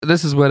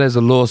this is where there's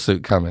a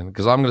lawsuit coming,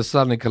 because I'm going to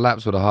suddenly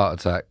collapse with a heart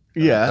attack.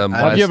 Yeah. by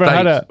Have you ever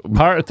had a state.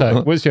 heart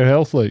attack? What's your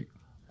health like?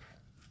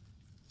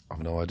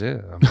 I've no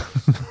idea.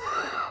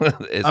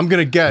 I'm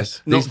going to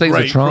guess. These things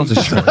are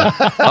transitory.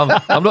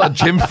 I'm not a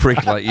gym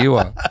freak like you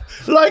are.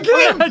 Like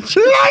him! Like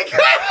him!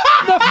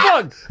 The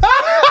fuck?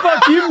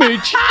 Fuck you,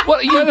 Mooch.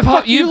 What you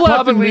you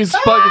laughing publicly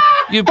at?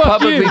 you Fuck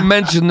publicly you.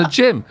 mentioned the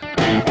gym.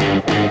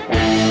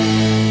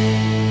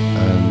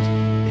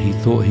 And he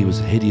thought he was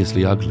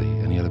hideously ugly,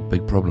 and he had a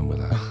big problem with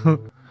that.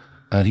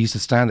 And he used to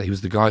stand there. He was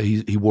the guy.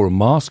 He wore a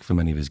mask for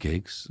many of his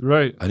gigs,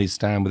 Right. and he'd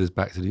stand with his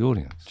back to the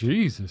audience.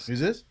 Jesus.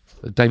 Who's this?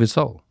 David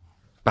Soul.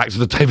 Back to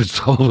the David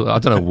Soul. I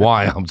don't know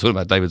why I'm talking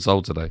about David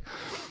Soul today.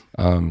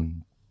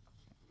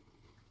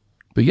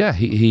 But yeah,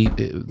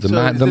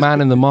 the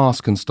man in the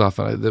mask and stuff.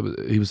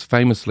 He was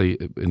famously,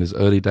 in his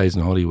early days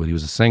in Hollywood, he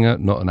was a singer,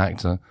 not an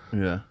actor.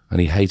 Yeah. And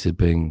he hated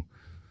having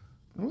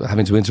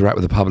to interact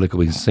with the public or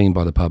being seen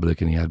by the public,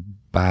 and he had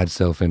bad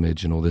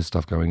self-image and all this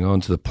stuff going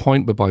on, to the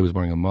point whereby he was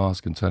wearing a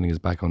mask and turning his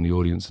back on the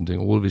audience and doing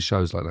all of his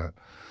shows like that,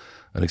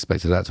 and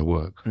expected that to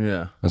work.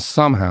 Yeah. And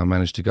somehow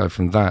managed to go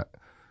from that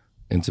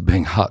into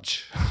being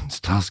Hutch,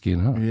 Starsky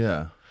and Hutch.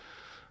 Yeah.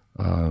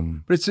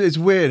 But it's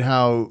weird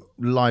how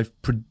life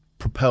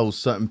propels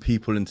certain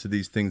people into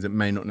these things that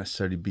may not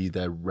necessarily be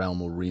their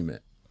realm or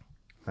remit.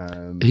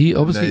 He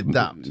obviously, they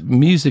adapt.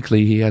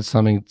 musically, he had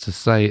something to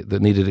say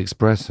that needed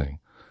expressing,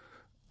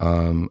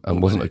 and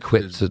wasn't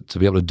equipped to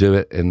be able to do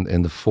it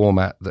in the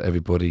format that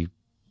everybody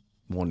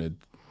Wanted,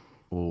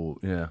 or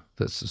yeah.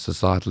 that's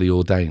societally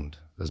ordained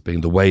as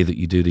being the way that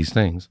you do these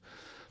things.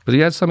 But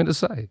he had something to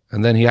say,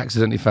 and then he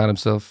accidentally found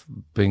himself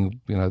being,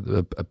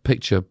 a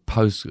picture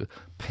post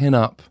pin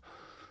up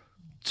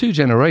 2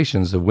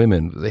 generations of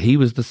women. He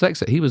was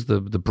the he was the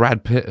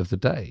Brad Pitt of the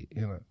day.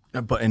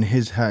 But in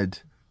his head,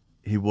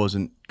 he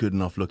wasn't good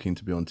enough looking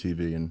to be on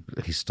TV, and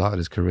He started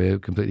his career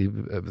completely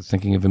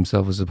thinking of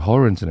himself as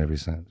abhorrent in every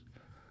sense.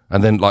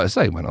 And then, like I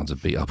say, went on to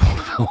beat up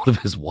all of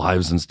his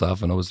wives and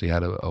stuff, and obviously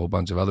had a whole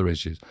bunch of other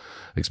issues,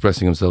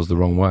 expressing themselves the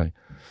wrong way.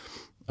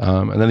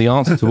 And then the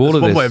answer to all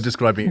of one this... way of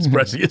describing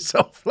expressing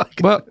yourself. Like,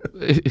 well,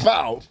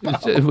 bow.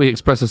 if we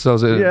express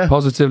ourselves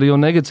positively or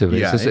negatively,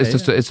 Yeah,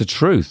 it's a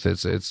truth.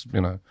 It's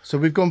So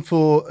we've gone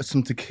for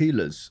some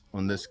tequilas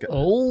on this guy.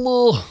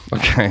 Allah.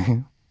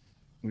 okay.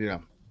 Yeah.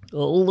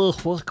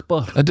 Allahu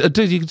Akbar.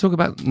 Dude, you can talk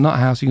about Nut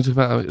House. You can talk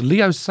about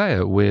Leo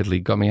Sayer. Weirdly,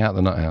 got me out of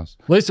the Nut House.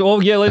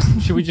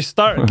 Should we just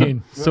start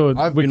again? So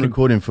I've we been can-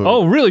 recording for.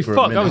 Oh, really? for a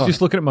Fuck! I minute. was just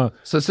looking at my.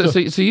 So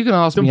you can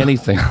ask me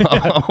anything.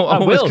 I'm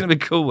always will. going to be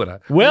cool with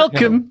that.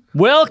 Welcome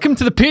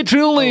to the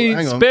Patreon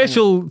hang on,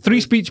 special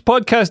Three Speech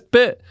podcast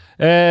bit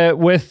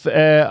with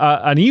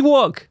an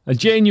Ewok, a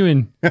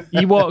genuine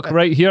Ewok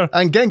right here.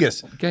 And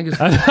Genghis. Genghis,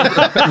 look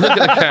at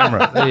the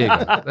camera. There you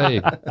go. There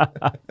you go.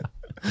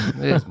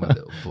 There's my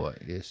little boy.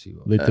 Yes, you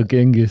are. Little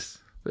Genghis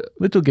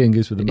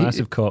with a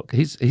massive cock.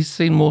 He's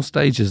seen more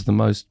stages than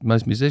most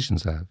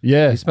musicians have.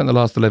 Yeah. He spent the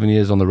last 11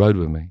 years on the road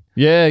with me.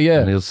 Yeah, And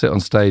yeah. he'll sit on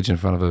stage in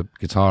front of a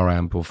guitar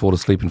amp or fall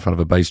asleep in front of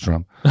a bass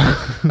drum.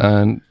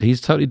 And he's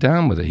totally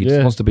down with it. He just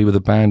Yeah. wants to be with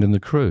the band and the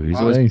crew. He's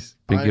always Nice.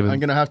 been I'm given...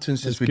 going to have to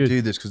insist we good.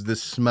 do this because the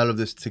smell of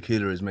this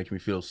tequila is making me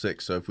feel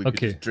sick. So if we could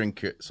Okay. just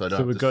drink it so I So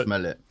don't we've have to got-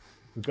 smell it.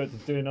 We've got to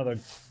do another.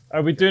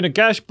 Are we doing a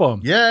gash bomb?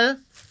 Yeah.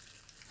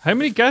 How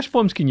many gash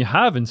bombs can you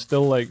have and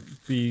still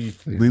be?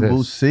 We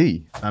will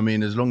see. I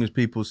mean, as long as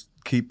people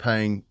keep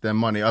paying their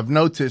money. I've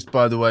noticed,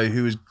 by the way,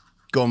 who has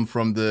gone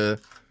from the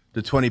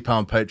 £20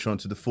 Patreon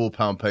to the £4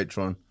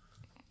 Patreon.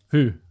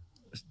 Who?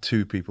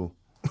 2 people.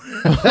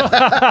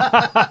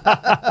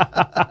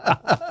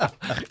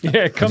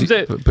 Yeah, it comes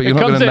out. but you're It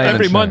not comes gonna out name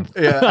every and month.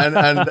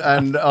 Yeah,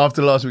 and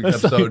after last week's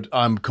episode,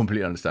 I'm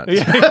completely understanding.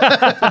 And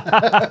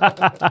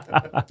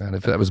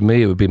if that was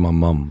me, it would be my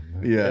mum.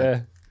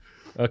 Yeah.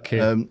 Okay.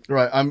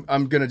 Right,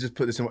 I'm gonna just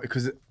put this in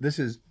because this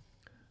is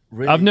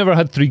really. I've never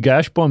had 3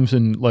 gash bombs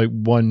in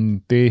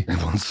one day. In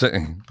one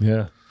sitting.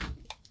 Yeah.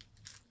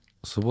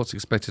 So what's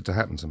expected to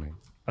happen to me?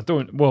 I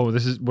don't. Well,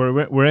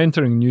 we're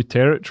entering new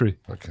territory.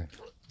 Okay.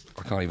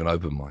 I can't even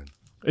open mine.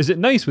 Is it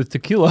nice with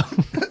tequila?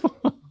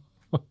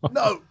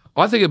 No,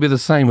 I think it'd be the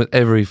same with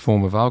every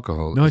form of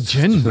alcohol. No,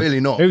 gin.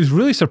 really not. It was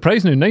really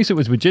surprising how nice it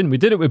was with gin. We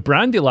did it with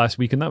brandy last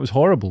week, and that was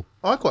horrible.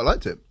 I quite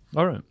liked it.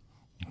 All right.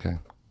 Okay.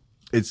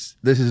 This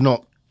is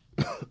not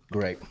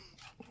great.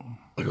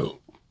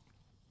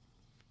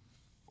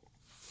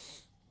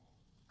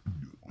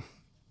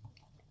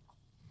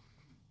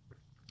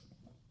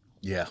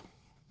 Yeah.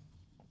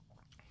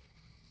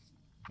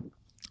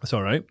 It's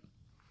all right.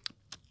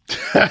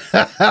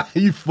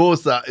 You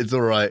force that, it's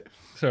all right.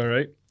 It's all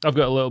right. I've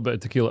got a little bit of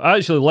tequila. I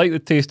actually like the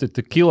taste of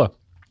tequila.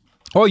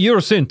 Oh, you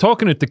were saying,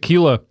 talking of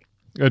tequila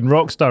and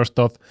rockstar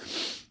stuff,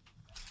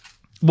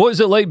 what is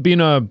it like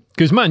being a...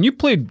 Because, man, you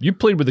played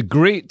with the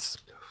greats.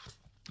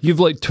 You've,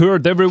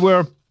 toured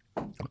everywhere.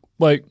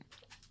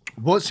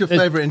 What's your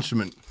favourite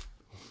instrument?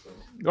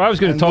 I was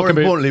going to And talk more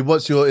about... importantly,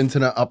 what's your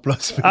internet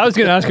upload speed? I was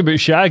going to ask about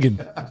shagging,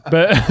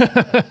 but...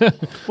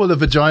 Well, the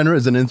vagina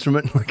is an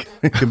instrument.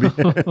 It can be.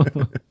 For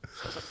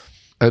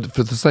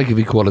the sake of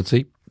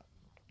equality,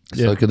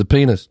 So could the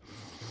penis.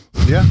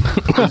 Yeah,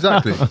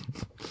 exactly.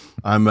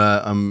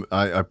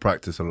 I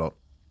practice a lot.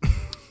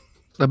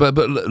 But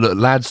look,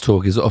 lads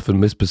talk is often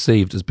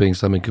misperceived as being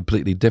something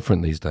completely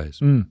different these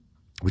days,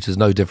 which is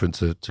no different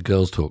to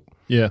girls talk.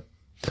 Yeah.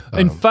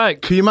 In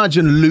fact, Can you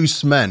imagine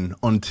loose men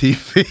on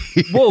TV?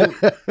 well,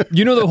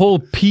 you know the whole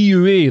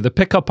PUA, the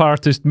pickup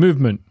artist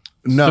movement.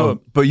 No,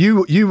 So- but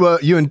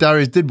you and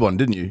Darius did one,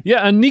 didn't you?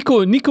 Yeah, and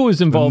Nico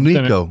was involved in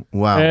it. Nico,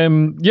 wow.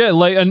 Yeah,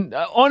 like, and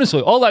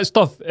honestly, all that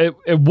stuff,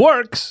 it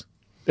works.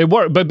 It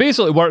works, but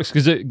basically it works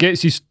because it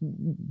gets you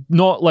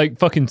not like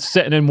fucking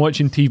sitting and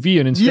watching TV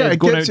and instead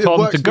going out it talking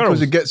works to girls.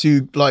 because it gets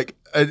you like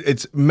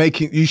it's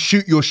making you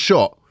shoot your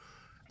shot,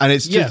 and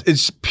it's just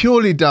it's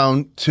purely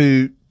down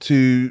to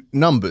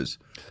numbers.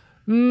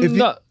 If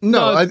you,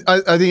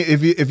 I think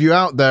if you're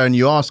out there and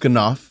you ask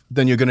enough,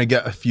 then you're going to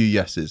get a few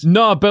yeses.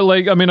 No, but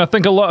like, I mean, I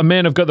think a lot of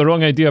men have got the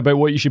wrong idea about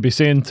what you should be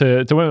saying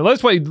to women.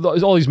 That's why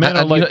all these men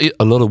are like... you know,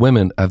 a lot of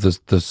women have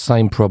the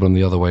same problem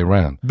the other way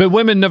around. But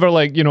women never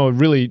like,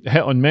 really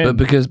hit on men. But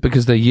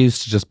because they're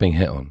used to just being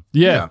hit on.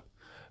 yeah.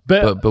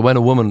 But But when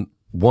a woman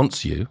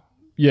wants you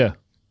yeah.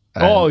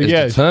 and is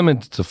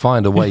determined to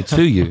find a way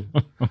to you,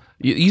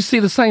 you see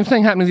the same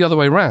thing happening the other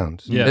way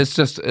around. Yeah. It's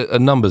just a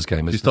numbers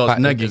game. It's She starts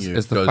the fact, negging you.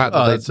 It's the Goes, fact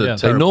 "Oh, that that's a they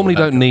terrible normally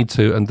don't haircut." need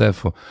to, and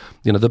therefore,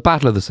 the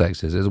battle of the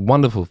sexes is a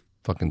wonderful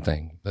fucking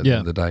thing at the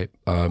end of the day.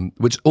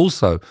 Which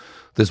also,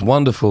 this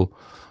wonderful,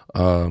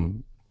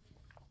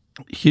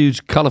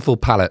 huge, colourful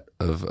palette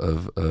of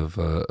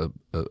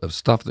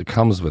stuff that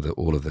comes with it.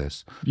 All of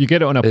this. You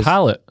get it on a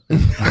pallet.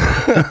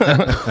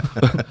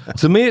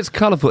 To me, it's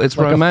colourful. It's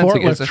Like a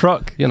romantic. forklift It's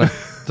truck.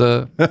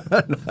 The I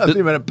thought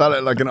you meant a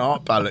palette like an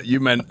art palette. You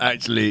meant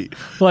actually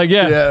Like,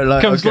 Yeah,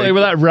 like, comes okay. like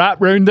with that wrap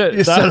round it.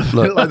 you That-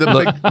 celebrate like the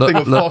big thing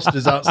of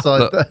Foster's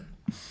outside there.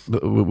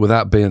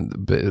 without being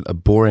a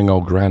boring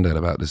old granddad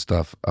about this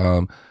stuff,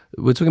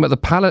 we're talking about the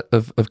palette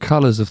of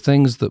colours of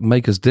things that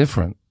make us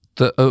different,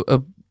 that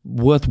are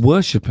worth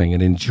worshipping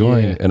and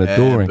enjoying and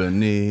adoring.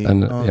 Ebony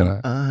And,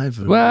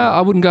 ivory. Well,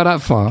 I wouldn't go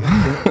that far.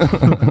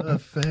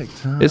 Perfect.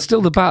 It's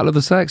still the battle of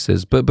the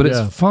sexes, but Yeah.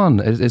 it's fun.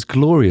 It's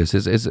glorious.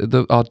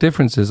 Our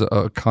differences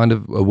are kind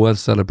of worth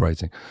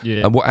celebrating.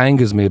 Yeah. And what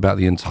angers me about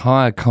the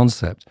entire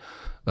concept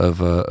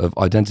of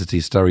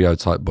identity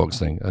stereotype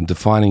boxing and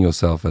defining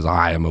yourself as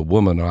I am a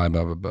woman, or I'm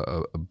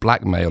a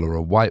black male, or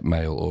a white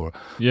male,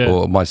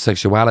 or my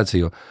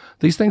sexuality, or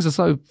these things are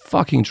so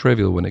fucking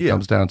trivial when it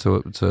comes down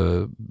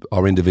to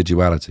our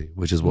individuality,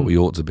 which is what we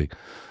ought to be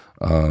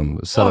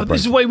celebrating.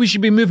 this is why we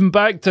should be moving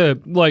back to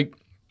like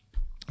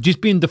just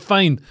being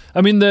defined.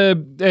 I mean, the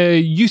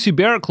UC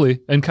Berkeley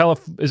in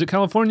is it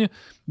California?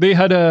 They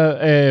had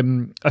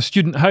a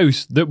student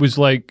house that was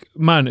like,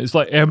 man, it's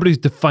like everybody's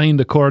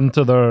defined according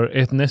to their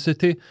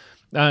ethnicity,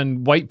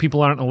 and white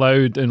people aren't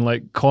allowed in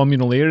like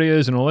communal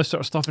areas and all this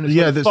sort of stuff. And it's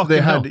like, They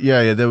fucking hell.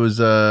 had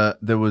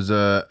there was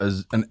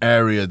an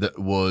area that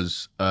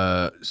was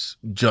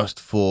just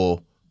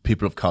for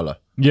people of color,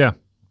 Yeah.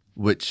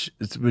 which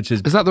is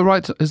Is that the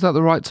right? Is that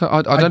the right term?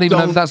 I don't even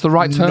know if that's the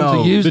right term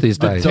know. to use The these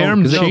days.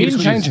 term 'Cause it's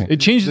changes. changing. It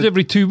changes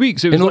every 2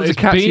 weeks. It was In order like,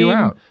 to catch you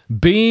out.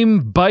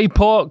 BAME,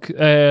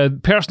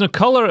 BIPOC, person of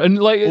color, and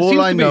like it all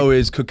seems I to be, know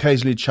is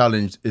Caucasianly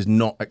challenged is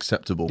not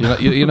acceptable.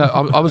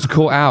 I was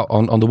caught out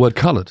on the word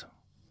coloured,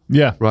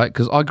 yeah, right?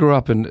 Because I grew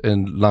up in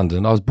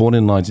London. I was born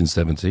in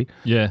 1970.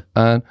 yeah.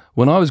 And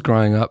when I was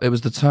growing up, it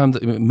was the term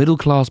that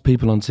middle-class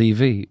people on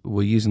TV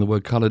were using the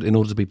word coloured in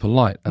order to be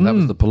polite. And that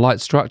was the polite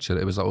structure.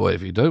 It was like, well,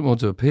 if you don't want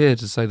to appear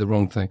to say the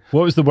wrong thing,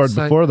 What was the word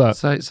before that?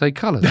 Say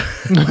coloured.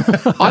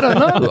 I don't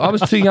know. I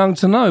was too young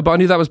to know, but I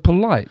knew that was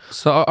polite.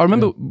 So I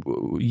remember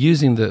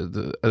using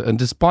and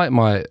despite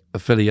my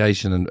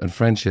affiliation and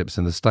friendships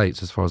in the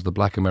States as far as the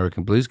Black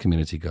American blues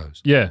community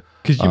goes, Yeah,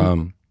 because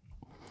you.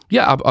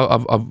 yeah,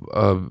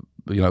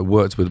 I've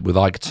worked with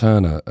Ike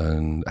Turner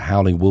and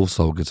Howling Wolf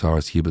Soul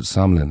guitarist Hubert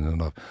Sumlin,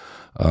 and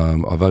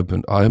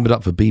I opened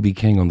up for BB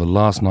King on the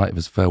last night of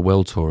his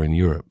farewell tour in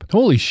Europe.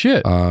 Holy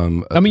shit!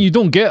 I mean, you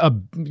don't get a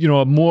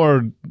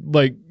more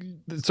like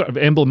sort of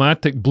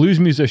emblematic blues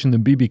musician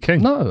than BB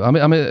King. No, I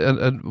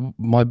mean,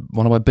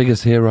 one of my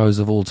biggest heroes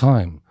of all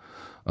time.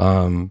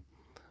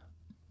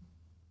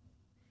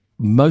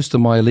 Most of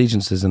my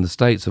allegiances in the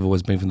States have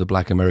always been from the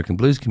Black American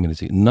blues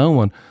community.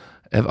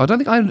 I don't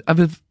think I've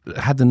ever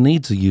had the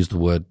need to use the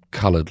word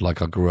coloured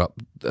like I grew up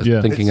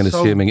thinking and It's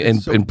so- assuming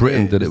it's so in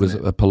Britain weird, that it was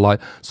isn't a polite.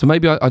 So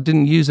maybe I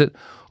didn't use it,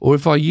 or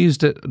if I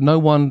used it, no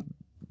one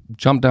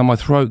jumped down my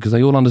throat because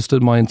they all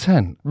understood my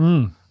intent,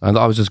 and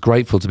I was just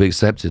grateful to be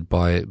accepted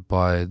by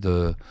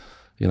the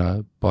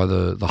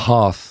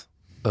hearth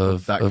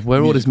of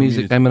where all this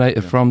music community.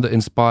 emanated from that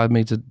inspired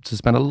me to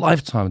spend a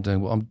lifetime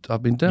doing what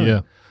I've been doing.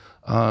 Yeah.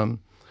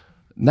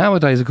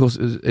 Nowadays, of course,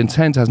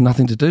 intent has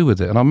nothing to do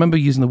with it. And I remember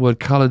using the word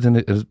coloured in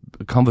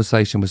a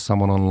conversation with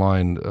someone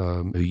online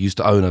who used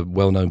to own a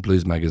well-known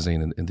blues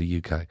magazine in the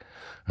UK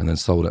and then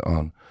sold it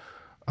on.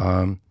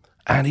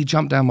 And he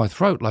jumped down my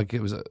throat like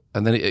it was,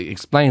 and then he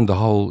explained the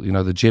whole,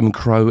 the Jim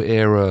Crow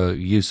era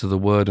use of the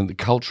word and the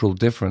cultural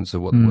difference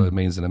of what the word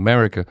means in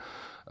America.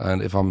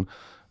 And if I'm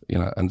you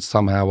know, and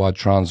somehow I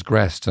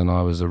transgressed and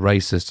I was a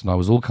racist and I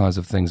was all kinds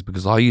of things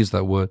because I used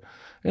that word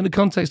in the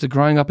context of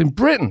growing up in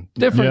Britain,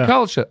 different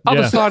culture,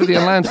 other side of the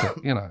Atlantic,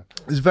 you know.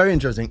 It's very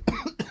interesting.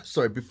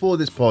 Sorry, before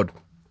this pod,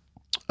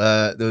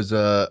 there was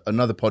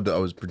another pod that I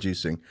was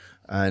producing,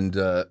 and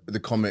the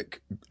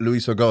comic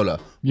Luis Ogola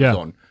was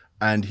on,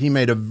 and he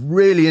made a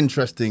really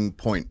interesting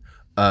point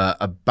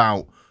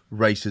about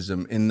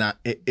racism in that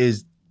it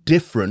is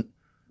different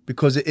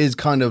because it is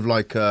kind of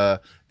like an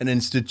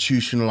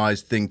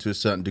institutionalized thing to a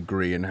certain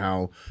degree, and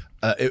how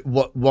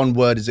what one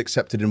word is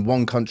accepted in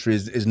one country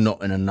is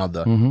not in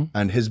another.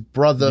 And his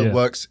brother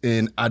works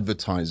in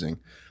advertising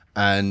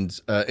and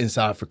in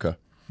South Africa.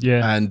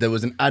 Yeah. And there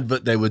was an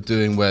advert they were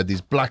doing where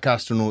these black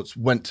astronauts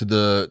went to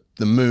the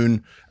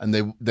moon, and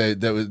they was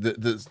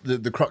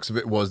the crux of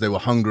it was they were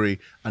hungry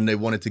and they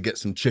wanted to get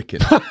some chicken.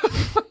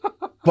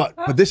 But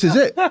this is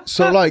it.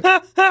 So like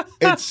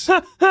it's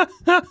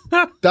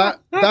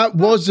that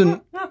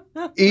wasn't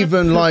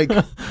even like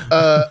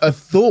a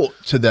thought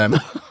to them,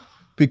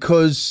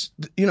 because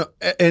you know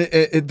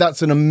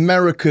that's an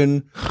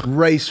American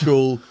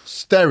racial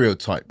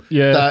stereotype.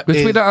 Yeah,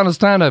 which we don't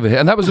understand over here.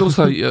 And that was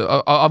also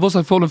I've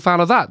also fallen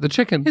foul of that, the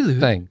chicken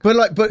thing. I'm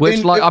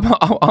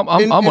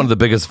one of the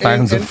biggest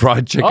fans of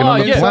fried chicken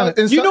on the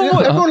planet. You know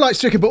what? Everyone likes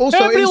chicken, but also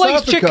everybody in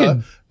South Africa,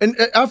 chicken. And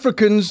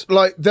Africans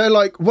they're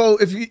like, well,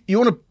 if you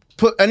want to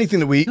put anything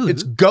that we eat,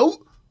 it's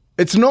goat.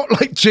 It's not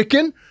like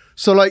chicken.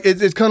 So like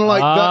it's kind of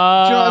like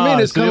that. Do you know what I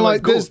mean? It's kind of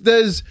like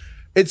there's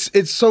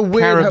it's so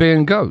weird.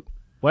 Caribbean goat.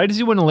 Why does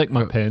he want to lick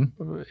my pen?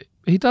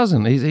 He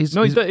doesn't. He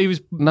was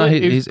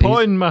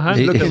pawing my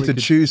hand. Looking to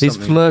choose something.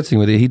 He's flirting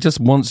with it. He just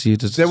wants you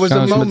to. There was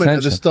a moment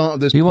at the start of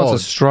this pod. He wants a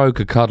stroke,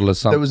 a cuddle, or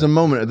something. There was a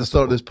moment at the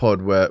start of this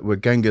pod where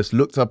Genghis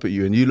looked up at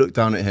you and you looked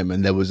down at him,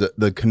 and there was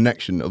the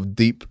connection of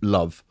deep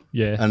love.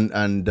 Yeah. And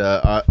I'm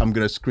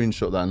going to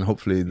screenshot that, and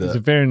hopefully he's a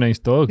very nice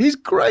dog. He's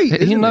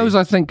great. He knows,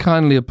 I think,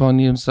 kindly upon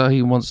you, and so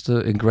he wants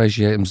to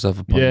ingratiate himself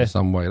upon you in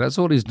some way. That's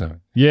all he's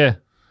doing. Yeah.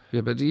 Yeah,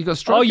 but you got to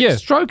stroke him.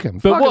 Stroke him.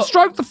 But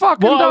stroke the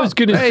fucking dog. I was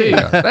going to say.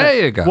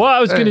 There you go. What I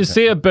was going to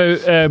say about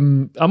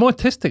I'm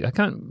autistic. I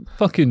can't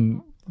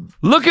fucking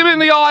look him in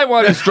the eye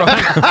while he's stroking.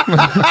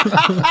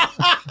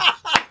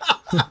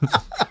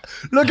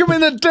 Look him in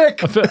the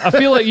dick. I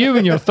feel like you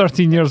when you're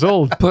 13 years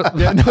old. Put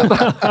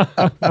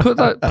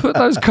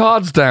those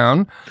cards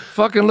down.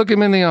 Fucking look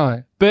him in the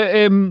eye. But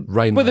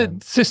with the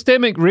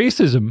systemic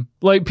racism,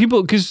 like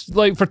people, because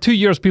like for 2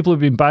 years people have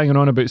been banging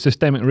on about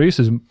systemic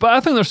racism, but I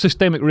think there's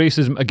systemic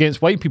racism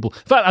against white people.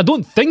 In fact, I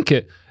don't think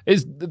it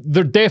is.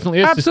 There definitely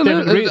is.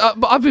 Absolutely.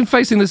 I've been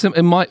facing this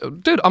in my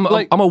dude. I'm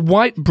a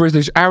white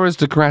British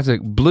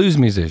aristocratic blues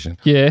musician.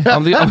 Yeah,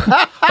 I'm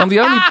the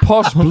only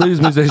posh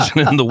blues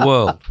musician in the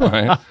world.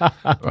 Right.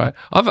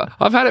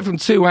 I've had it from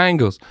two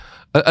angles,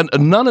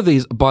 and none of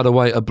these, by the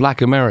way, are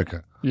Black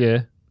America.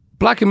 Yeah.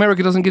 Black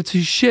America doesn't give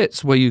two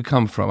shits where you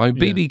come from. I mean,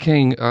 B.B.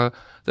 King,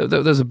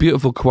 there's a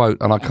beautiful quote,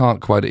 and I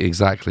can't quote it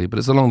exactly, but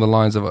it's along the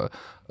lines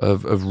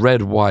of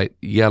red, white,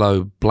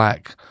 yellow,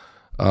 black,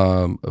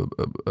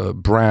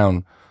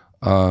 brown.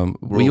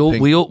 We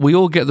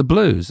all get the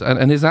blues,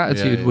 and his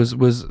attitude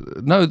was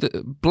no.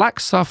 Black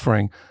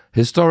suffering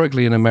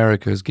historically in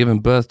America has given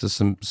birth to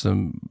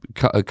some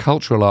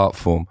cultural art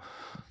form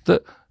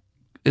that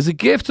is a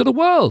gift to the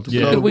world.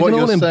 Yeah. So what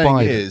you're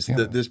saying is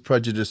that this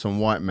prejudice on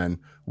white men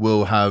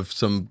will have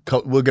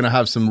we're going to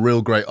have some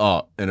real great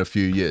art in a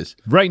few years.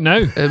 Right now.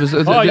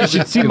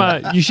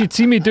 You should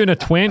see me doing a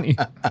 20.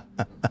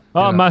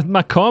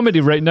 My comedy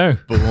right now.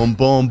 Boom,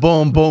 boom,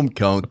 boom, boom.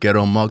 Can't get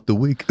on Mark the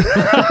Week.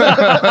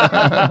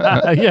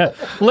 Yeah,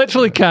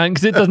 literally can't,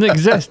 because it doesn't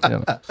exist.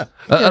 And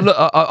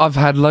look, I've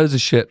had loads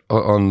of shit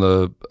on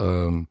the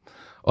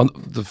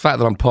fact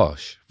that I'm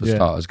posh, for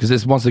starters, because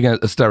it's once again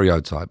a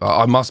stereotype.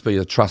 I must be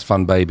a trust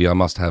fund baby. I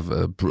must have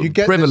a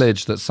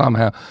privilege that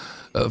somehow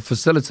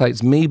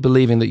facilitates me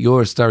believing that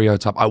you're a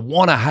stereotype I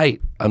want to hate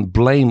and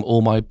blame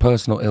all my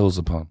personal ills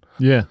upon.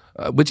 Yeah,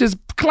 which is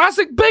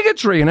classic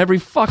bigotry in every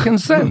fucking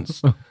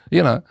sense.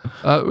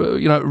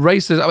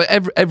 Racism. I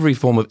mean, every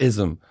form of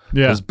ism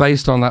is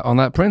based on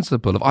that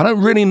principle of I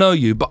don't really know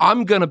you, but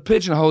I'm going to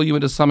pigeonhole you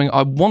into something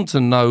I want to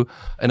know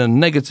in a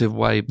negative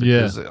way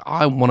because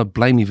I want to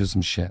blame you for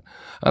some shit,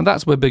 and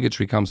that's where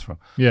bigotry comes from.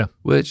 Yeah,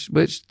 which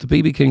the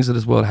B.B. Kings of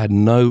this world had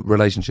no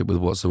relationship with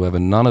whatsoever.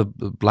 None of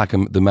the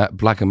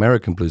Black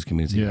American blues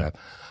community have,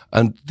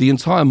 and the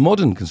entire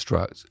modern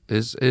construct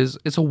is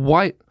it's a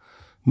white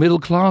middle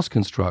class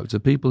construct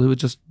of people who are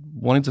just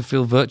wanting to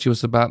feel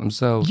virtuous about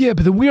themselves. Yeah,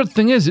 but the weird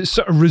thing is, it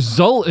sort of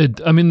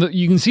resulted. I mean,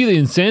 you can see the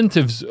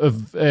incentives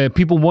of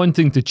people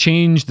wanting to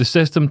change the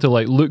system to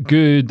like look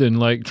good and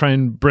like try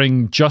and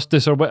bring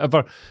justice or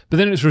whatever. But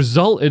then it's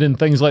resulted in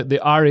things like the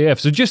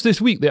RAF. So just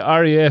this week, the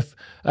RAF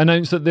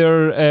announced that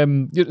they're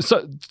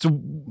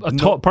a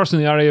top person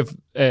in the RAF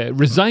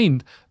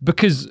resigned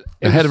because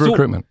the head of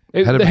recruitment.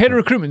 The head of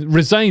recruitment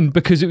resigned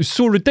because it was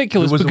so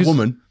ridiculous. It was a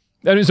woman,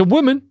 and it was a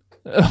woman.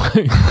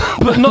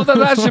 But not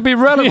that should be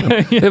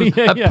relevant.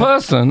 A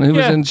person who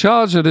was in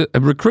charge of the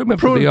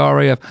recruitment for the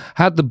RAF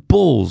had the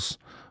balls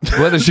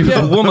whether she was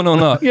a woman or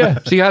not. Yeah.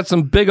 She had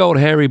some big old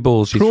hairy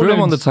balls. She threw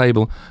them on the Pronouns.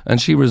 table,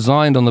 and she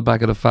resigned on the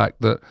back of the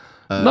fact that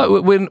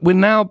no, we're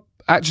now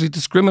actually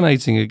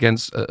discriminating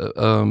against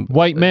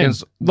White men.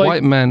 Against Like,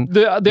 white men.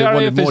 The They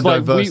wanted RAF more is like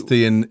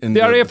diversity in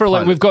the RAF are like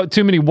pilot. we've got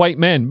too many white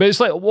men, but it's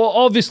like well,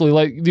 obviously,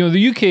 like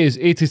the UK is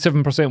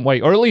 87%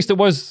 white, or at least it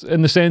was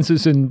in the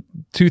census in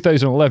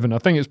 2011. I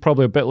think it's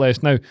probably a bit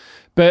less now,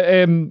 but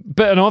and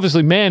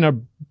obviously men are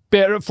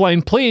better at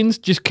flying planes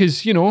just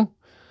because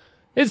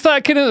it's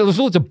that kind of there's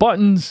loads of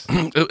buttons.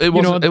 It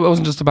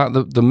wasn't just about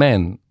the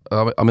men.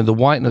 I mean, the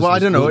whiteness. Well, I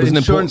don't know. was an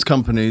Insurance important-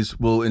 companies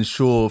will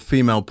insure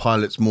female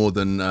pilots more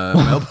than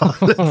male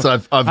pilots.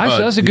 I've Actually,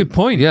 heard. that's a good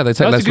point. Yeah, they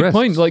take that's less a good risks.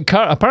 point. Like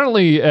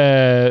apparently,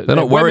 They're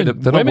not worried.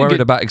 They're not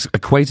worried about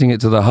equating it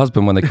to the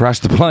husband when they crash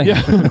the plane.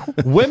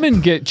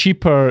 women get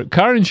cheaper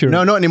car insurance.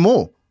 No, not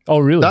anymore. Oh,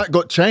 really? That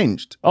got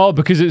changed. Oh,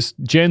 because it's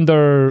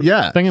gender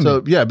Yeah. thingamy.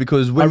 So yeah,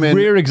 because a women.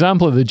 rare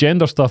example of the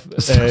gender stuff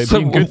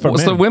being good for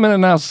men. So women are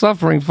now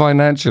suffering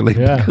financially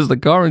Yeah. because the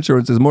car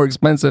insurance is more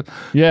expensive.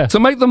 Yeah. To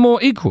make them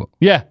more equal.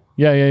 Yeah.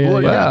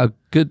 Well, Yeah.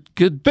 Good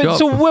But job.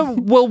 so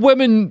will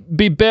women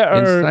be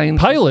better Insane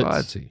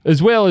pilots society.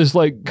 as well as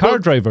like car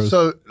drivers?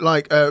 So,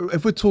 like,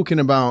 if we're talking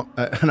about,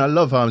 and I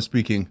love how I'm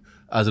speaking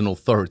as an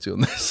authority on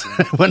this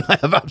when I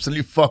have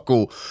absolutely fuck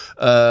all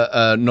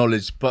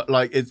knowledge, but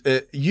like,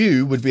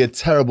 you would be a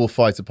terrible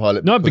fighter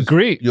pilot. No, it'd be because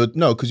great.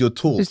 because you're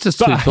tall. it's just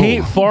but too I tall.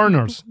 hate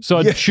foreigners, so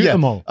I'd shoot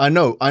them all. I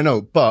know,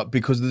 but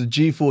because of the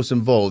G-force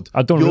involved,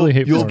 I don't really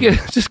hate your,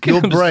 foreigners. Just give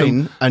your them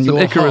brain some, and some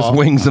your Icarus heart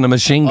wings and a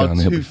machine are gun.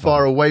 He'll be too fine.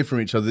 far away from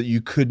each other that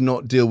you could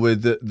not deal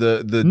with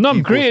the No, I'm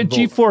G-force great at involved.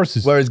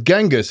 G-forces. Whereas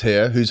Genghis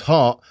here, whose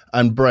heart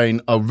and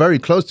brain are very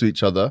close to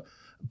each other,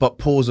 but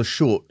paws are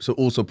short, so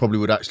also probably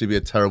would actually be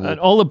a terrible. And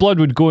all the blood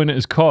would go in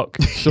his cock.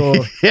 So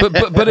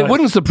But it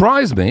wouldn't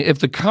surprise me if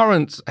the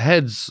current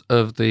heads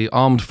of the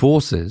armed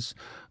forces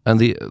and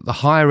the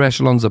higher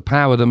echelons of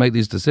power to make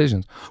these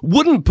decisions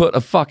wouldn't put a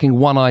fucking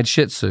one-eyed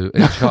Shih Tzu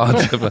in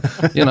charge of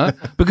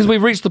because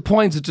we've reached the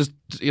point of just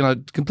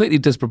completely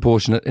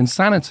disproportionate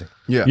insanity.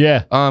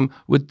 yeah.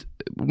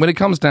 When it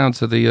comes down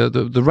to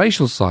the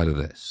racial side of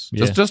this,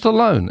 just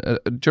alone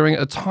during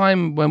a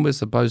time when we're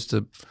supposed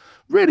to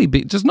really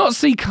be just not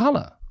see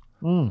color.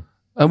 And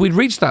we'd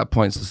reached that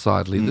point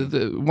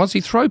societally. Once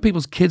you throw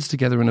people's kids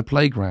together in a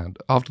playground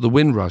after the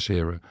Windrush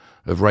era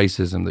of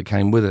racism that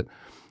came with it,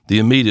 the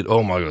immediate,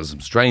 oh my God, some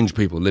strange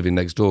people living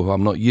next door who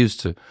I'm not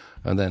used to,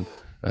 and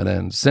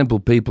then simple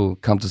people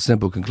come to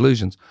simple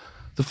conclusions.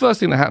 The first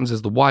thing that happens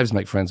is the wives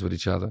make friends with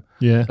each other.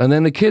 Yeah. And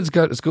then the kids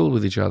go to school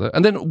with each other.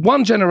 And then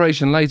one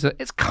generation later,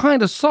 it's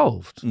kind of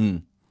solved.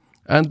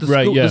 And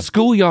the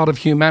schoolyard of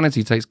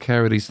humanity takes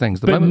care of these things.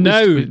 But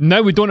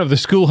now we don't have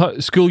the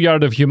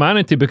schoolyard of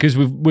humanity because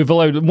we've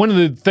allowed one of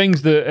the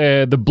things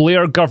that the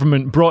Blair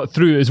government brought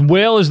through, as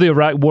well as the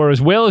Iraq War,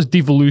 as well as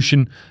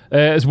devolution,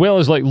 as well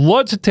as like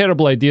lots of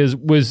terrible ideas,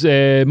 was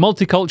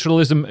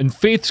multiculturalism and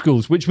faith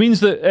schools, which means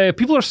that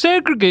people are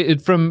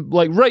segregated from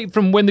right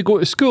from when they go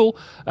to school.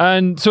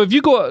 And so if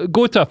you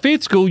go to a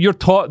faith school, you're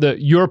taught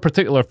that your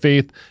particular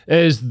faith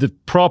is the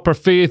proper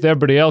faith.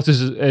 Everybody else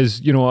is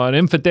an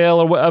infidel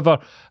or whatever.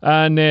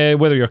 And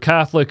whether you're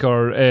Catholic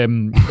or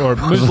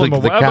Muslim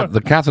or whatever,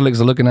 the Catholics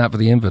are looking out for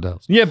the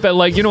infidels. yeah, but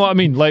like you know what I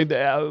mean, like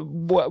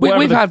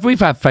We've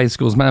had faith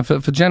schools, man, for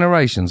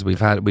generations. We've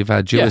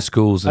had Jewish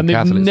schools and they've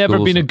Catholic never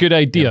schools been a good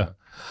idea.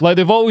 Like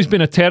they've always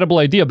been a terrible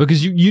idea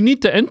because you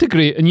need to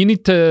integrate and you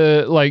need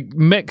to like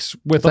mix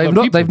with other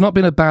people. They've not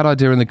been a bad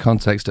idea in the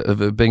context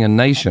of being a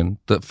nation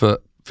that for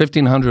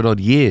 1,500 odd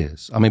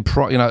years, I mean,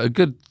 a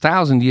good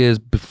 1,000 years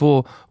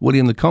before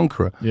William the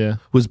Conqueror,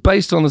 was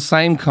based on the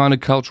same kind of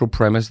cultural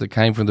premise that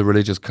came from the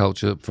religious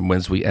culture from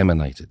whence we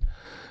emanated.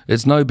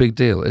 It's no big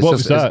deal.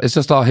 It's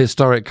just our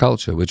historic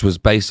culture, which was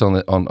based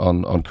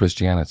on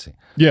Christianity.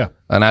 Yeah.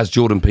 And as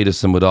Jordan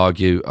Peterson would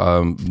argue,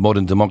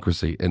 modern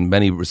democracy, in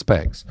many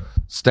respects,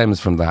 stems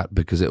from that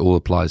because it all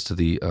applies to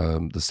the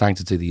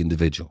sanctity of the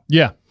individual.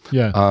 Yeah.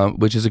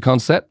 Which is a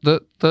concept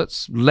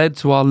that's led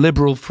to our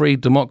liberal, free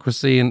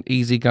democracy and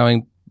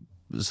easygoing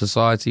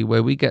society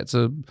where we get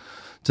to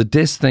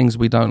diss things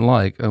we don't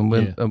like, and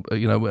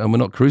we're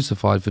not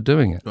crucified for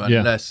doing it.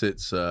 Unless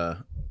it's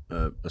a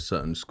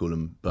certain school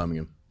in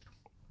Birmingham.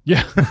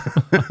 Yeah.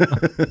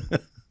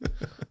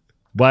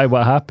 Why?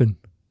 What happened?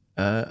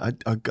 I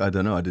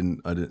don't know. I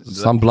didn't.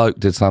 Some bloke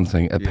did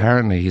something.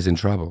 Apparently, he's in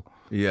trouble.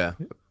 Yeah.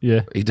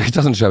 Yeah. He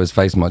doesn't show his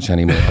face much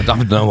anymore. I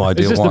have no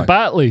idea Is this why.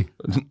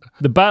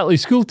 the Batley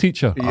school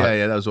teacher?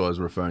 Yeah, that's what I was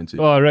referring to.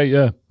 Oh, right,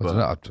 yeah.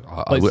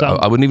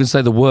 I wouldn't even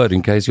say the word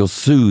in case you're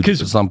sued at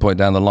some point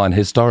down the line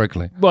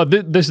historically. Well,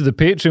 this is the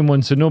Patreon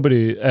one, so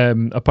nobody,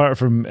 apart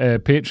from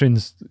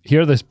patrons,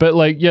 hear this. But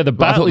like, yeah, the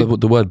Batley... I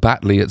thought the word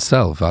Batley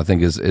itself, I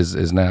think,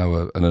 is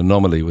now an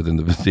anomaly within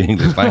the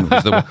English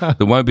language that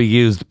won't be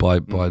used by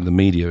the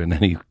media in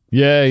any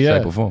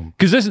shape or form.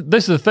 Because this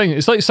is the thing.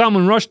 It's like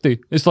Salman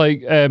Rushdie. It's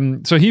like,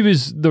 so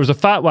there was a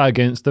fatwa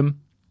against him.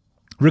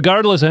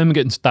 Regardless of him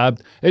getting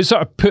stabbed, it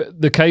sort of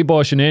put the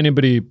kibosh on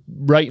anybody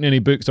writing any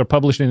books or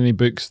publishing any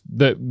books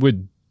that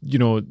would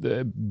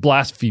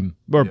blaspheme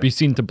or be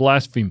seen to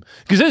blaspheme.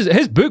 Because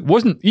his book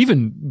wasn't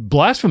even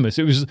blasphemous.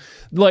 It was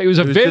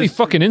a very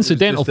fucking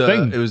incidental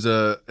thing. It was,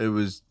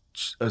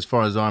 as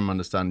far as I'm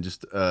understanding,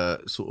 just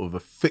sort of a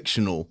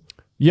fictional.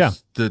 Yeah,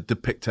 the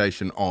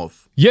depiction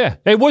of. Yeah,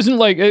 it wasn't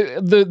like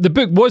the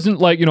book wasn't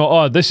like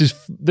this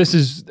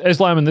is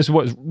Islam and this is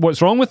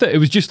what's wrong with it. It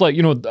was just like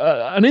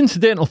an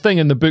incidental thing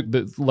in the book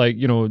that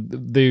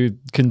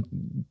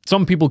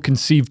some people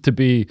conceived to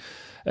be,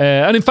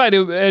 and in fact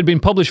it had been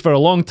published for a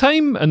long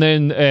time, and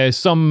then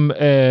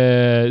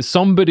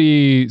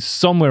somebody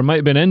somewhere, might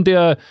have been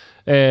India,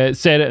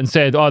 said it and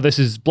said, "Oh, this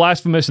is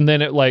blasphemous," and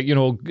then it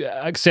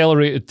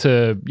accelerated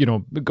to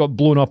it got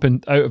blown up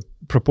out of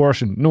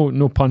proportion.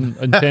 No pun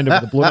intended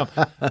with the blown up.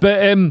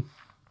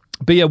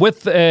 But yeah,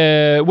 with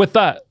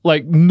that,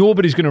 like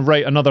nobody's going to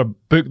write another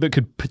book that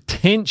could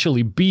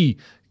potentially be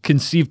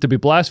conceived to be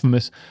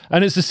blasphemous.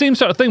 And it's the same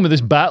sort of thing with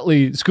this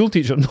Batley school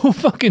teacher. No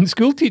fucking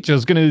school teacher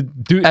is going to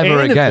do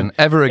ever anything.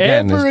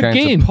 again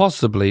going to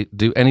possibly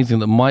do anything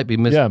that might be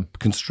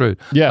misconstrued.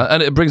 Yeah.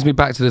 And it brings me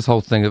back to this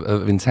whole thing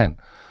of intent.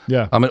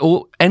 Yeah. I mean,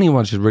 all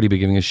anyone should really be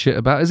giving a shit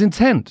about is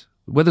intent.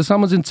 Whether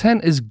someone's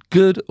intent is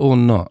good or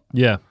not.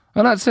 Yeah.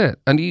 And that's it.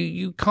 And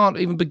you can't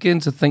even begin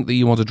to think that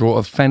you want to draw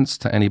offense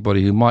to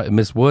anybody who might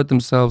misword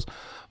themselves,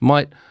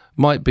 might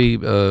be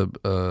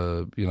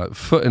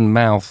foot in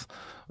mouth,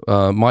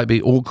 might be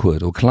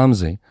awkward or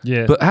clumsy,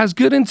 but has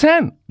good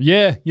intent.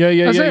 Yeah.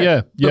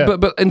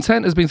 But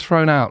intent has been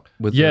thrown out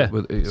with.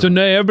 So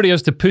now everybody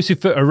has to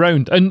pussyfoot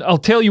around. And I'll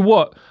tell you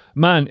what,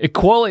 man,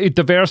 equality,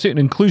 diversity, and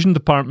inclusion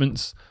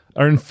departments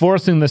are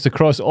enforcing this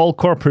across all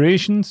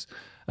corporations.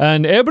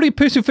 And everybody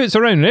pussyfoots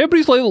around, and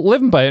everybody's like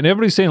living by it, and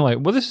everybody's saying like,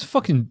 "Well, this is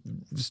fucking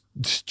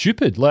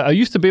stupid." Like I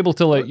used to be able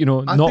to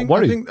not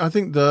worry. I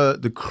think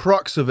the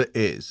crux of it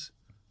is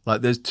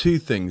like there's two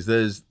things.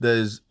 There's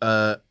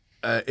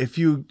if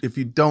you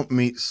don't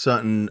meet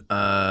certain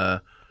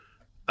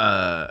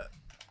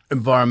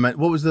environment.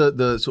 What was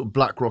the sort of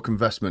BlackRock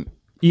investment?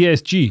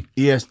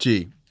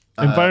 ESG.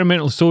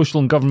 Environmental, social,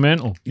 and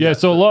governmental. Yeah,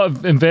 so a lot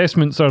of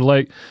investments are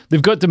like,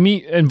 they've got to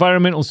meet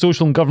environmental,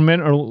 social, and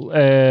governmental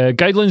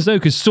guidelines now,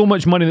 because so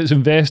much money that's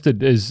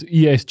invested is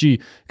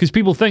ESG. Because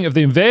people think if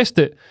they invest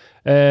it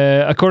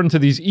according to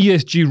these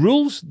ESG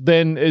rules,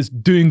 then it's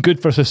doing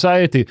good for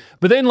society.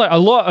 But then like a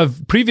lot of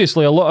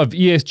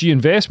ESG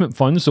investment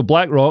funds, so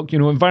BlackRock,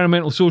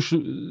 environmental,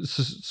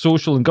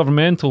 social, and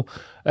governmental,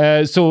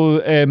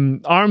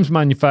 arms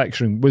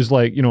manufacturing was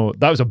like,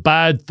 that was a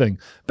bad thing.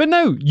 But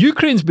now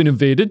Ukraine's been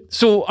invaded,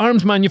 so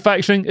arms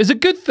manufacturing is a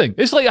good thing.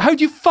 It's like, how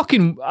do you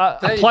fucking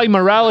apply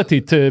morality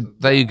to...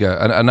 There you go.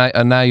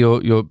 And now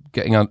you're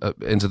getting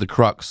into the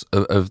crux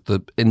of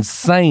the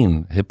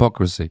insane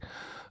hypocrisy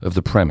of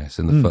the premise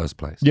in the first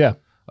place. Yeah.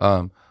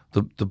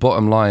 The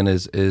bottom line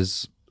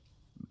is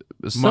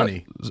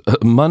money.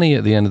 Money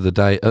at the end of the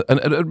day,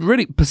 and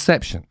really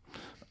perception.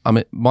 I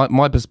mean,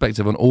 my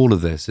perspective on all of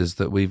this is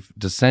that we've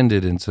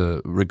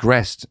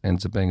regressed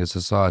into being a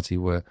society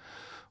where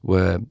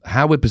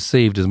how we're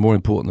perceived is more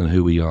important than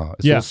who we are.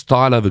 It's all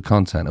style over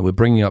content, and we're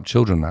bringing up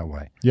children that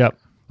way. Yeah.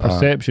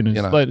 Perception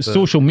is like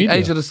social media. The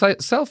age of the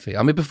selfie.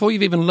 I mean, before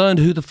you've even learned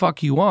who the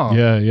fuck you are,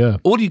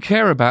 all you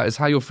care about is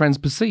how your friends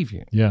perceive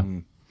you. Yeah.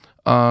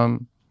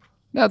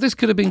 Now, this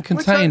could have been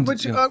contained.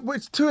 Which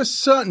to a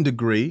certain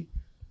degree,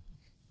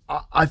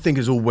 I think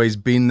has always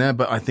been there,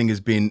 but I think has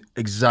been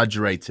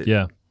exaggerated.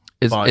 Yeah.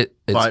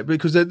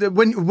 Because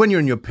when you're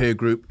in your peer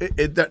group,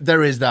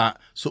 there is that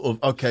sort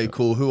of, okay,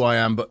 cool, who I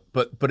am, but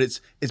it's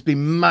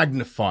been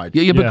magnified.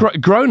 But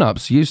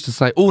grown-ups used to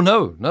say, oh,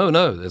 no,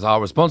 there's our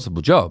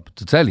responsible job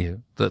to tell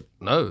you that,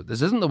 no,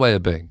 this isn't the way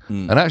of being.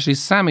 And actually,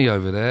 Sammy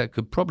over there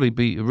could probably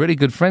be a really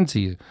good friend to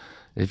you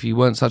if you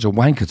weren't such a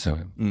wanker to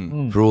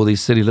him for all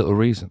these silly little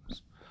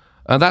reasons.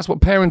 And that's what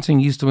parenting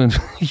used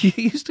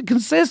to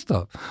consist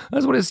of.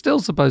 That's what it's still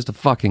supposed to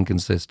fucking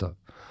consist of.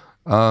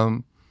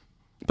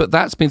 But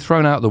that's been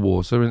thrown out the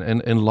water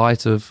in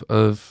light of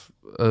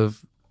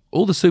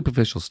all the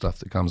superficial stuff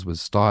that comes with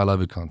style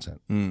over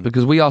content.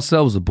 Because we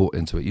ourselves are bought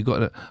into it. You've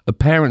got a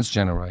parents'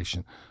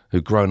 generation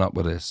who've grown up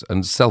with this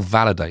and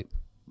self-validate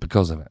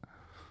because of it.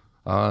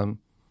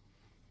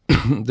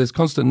 There's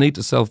constant need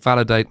to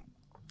self-validate.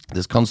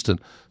 There's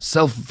constant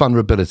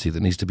self-vulnerability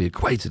that needs to be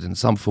equated in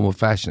some form or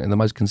fashion in the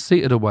most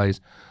conceited of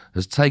ways,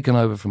 has taken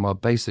over from our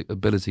basic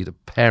ability to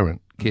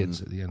parent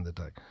kids at the end of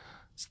the day.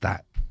 It's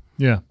that.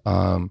 Yeah.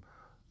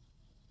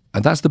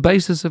 And that's the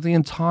basis of the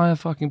entire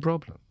fucking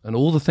problem. And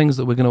all the things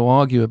that we're going to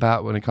argue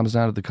about when it comes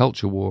down to the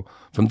culture war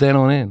from then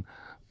on in,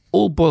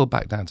 all boil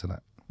back down to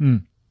that.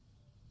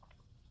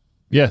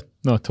 Yeah,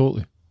 no,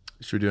 totally.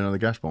 Should we do another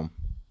gash bomb?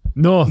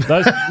 No,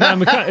 that's man,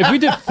 we can't. If we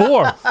did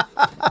 4,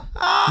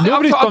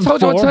 nobody's done 4.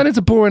 I turned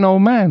into boring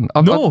old man.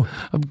 I'm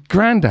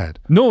granddad.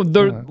 No,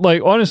 they're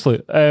like,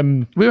 honestly.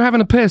 We were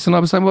having a piss and I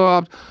was saying,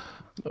 well,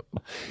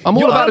 I'm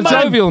all about the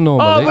jovial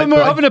normally. When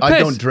we're having a piss. I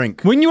don't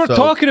drink. When you were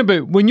talking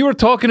about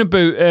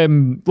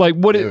like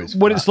what it's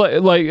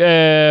like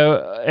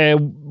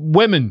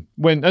women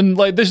and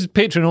like this is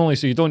Patreon only,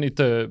 so you don't need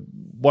to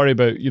worry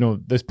about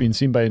this being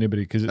seen by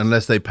anybody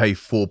unless they pay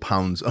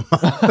 £4 a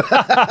month.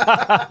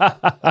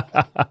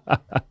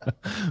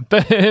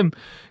 But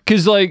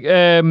because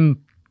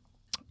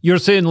you're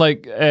saying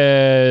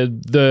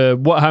the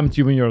what happened to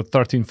you when you were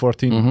 13,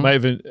 14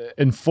 might have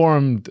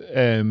informed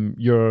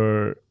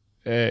your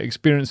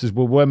experiences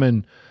with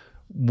women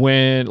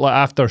when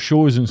after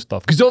shows and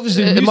stuff, because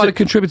obviously it might have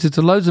contributed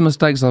to loads of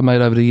mistakes I've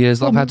made over the years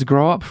that I've had to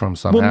grow up from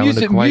somehow. Well,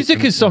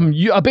 music is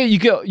I bet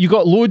you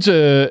got loads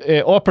of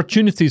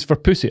opportunities for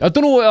pussy. I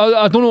don't know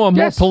a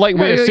more polite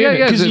way of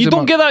saying it, because you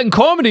don't get that in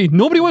comedy.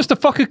 Nobody wants to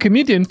fuck a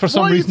comedian for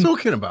some reason. What are you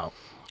talking about?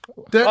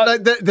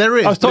 There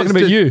is. I was talking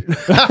about you.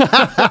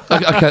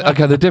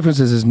 Okay. The difference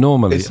is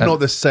normally it's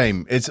not the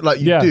same. It's like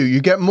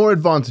you get more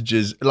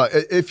advantages. Like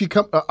if you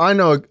come, I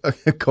know a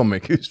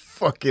comic who's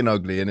fucking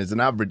ugly and is an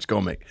average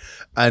comic,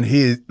 and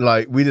he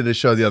we did a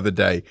show the other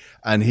day,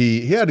 and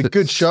he had a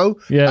good show,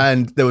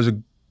 and there was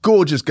a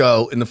gorgeous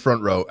girl in the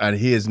front row, and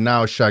he is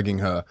now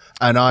shagging her,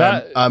 and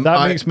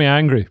that makes me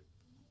angry.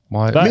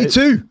 Why? Me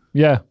too.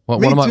 Yeah.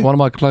 One of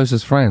my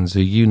closest friends,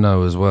 who you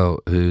know as well,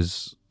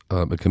 who's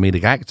a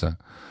comedic actor,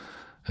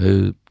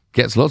 who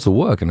gets lots of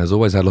work and has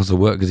always had lots of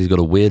work because he's got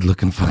a weird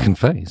looking fucking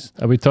face.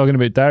 Are we talking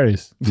about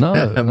Darius? No,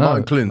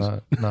 Martin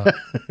Clunes. No.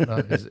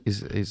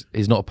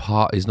 He's not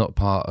part. He's not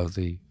part of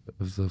the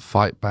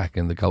fight back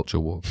in the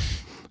culture war.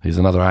 He's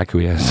another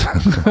acquiesce.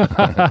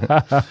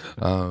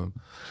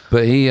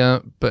 But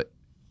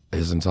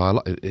his entire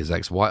life, his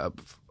ex-wife,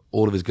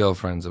 all of his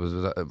girlfriends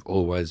have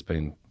always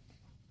been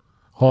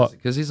hot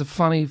because he's a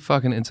funny,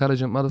 fucking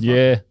intelligent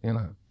motherfucker.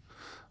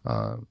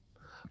 Yeah,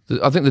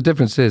 I think the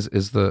difference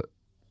is that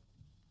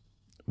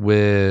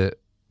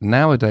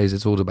nowadays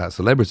it's all about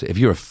celebrity. If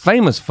you're a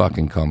famous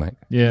fucking comic,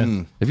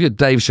 if you're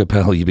Dave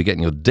Chappelle, you'd be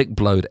getting your dick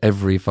blowed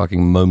every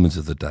fucking moment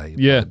of the day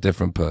by a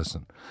different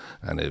person,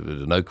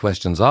 and no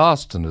questions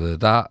asked, and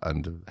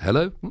and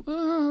hello,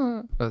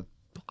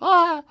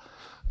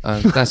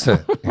 and that's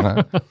it.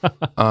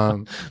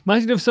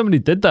 Imagine if somebody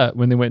did that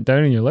when they went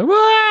down, and you're like,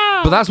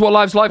 "Wah!" But that's what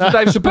life's like for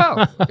Dave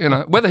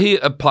Chappelle. Whether he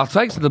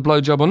partakes in the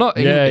blowjob or not,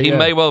 he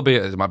may well be.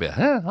 It might be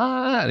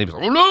and he's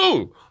like, "Oh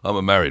no, I'm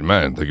a married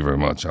man. Thank you very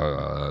much.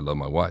 I love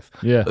my wife."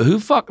 Yeah. Who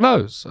fuck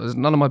knows? It's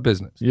none of my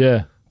business.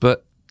 Yeah.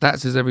 But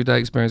that's his everyday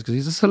experience because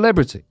he's a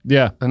celebrity.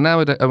 Yeah. And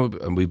nowadays,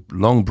 and we've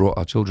long brought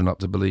our children up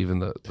to believe in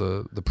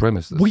the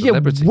premise that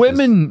celebrity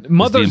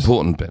mothers, is the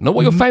important bit. Not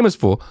what you're famous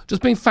for,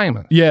 just being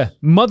famous. Yeah.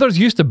 Mothers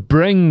used to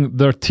bring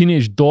their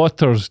teenage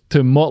daughters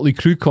to Motley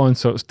Crue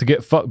concerts to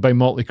get fucked by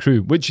Motley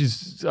Crue, which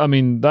is,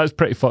 that's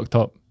pretty fucked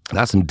up.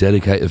 That's some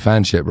dedicated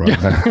fanship right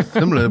there.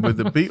 Similar with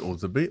the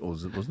Beatles,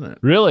 wasn't it?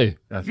 Really?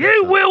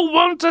 You will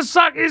want to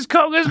suck his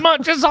cock as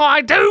much as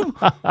I do.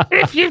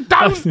 If you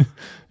don't,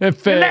 you're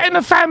letting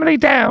the family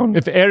down.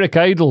 If Eric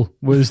Idle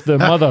was the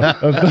mother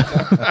of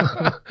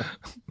the...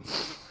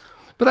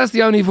 But that's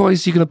the only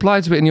voice you can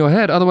apply to it in your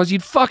head. Otherwise,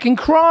 you'd fucking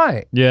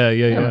cry. Yeah.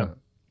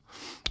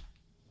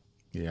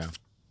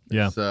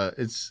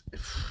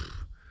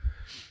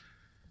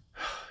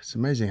 It's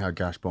amazing how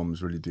gash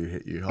bombs really do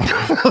hit you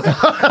hard.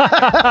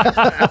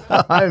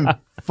 I'm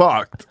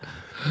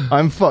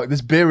fucked.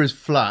 This beer is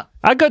flat.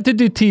 I got to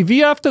do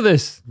TV after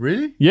this.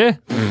 Really? Yeah.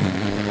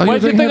 Why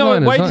do you think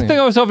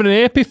I was having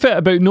an epiphet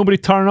about nobody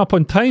turning up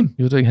on time?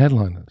 You're doing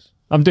headliners.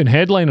 I'm doing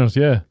headliners,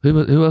 yeah.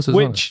 Who else is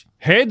on it? Which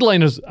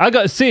headliners? I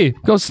got to say.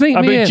 Go sneak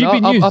me in.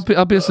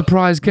 I'll be a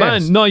surprise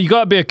guest. Man, no, you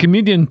got to be a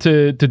comedian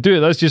to do it.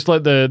 That's just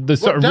like the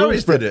sort of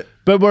rules. Did it.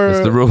 But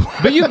That's the rule.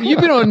 But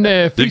you've been on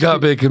you got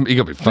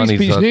to be funny.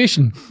 Free Speech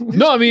Nation.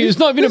 No, it's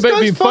not even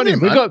about being funny.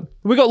 We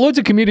got loads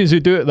of comedians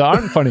who do it that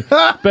aren't funny.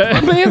 But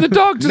me and the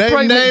dog just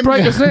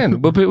break us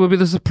in. We'll be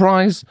the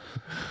surprise.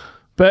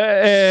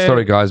 But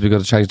sorry guys, we've got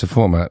to change the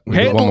format.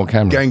 We've got one more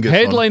camera.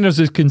 Headliners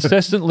is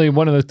consistently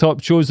one of the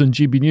top shows on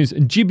GB News,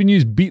 and GB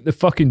News beat the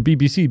fucking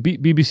BBC,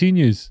 beat BBC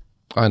News.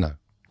 I know.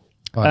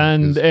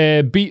 And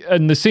beat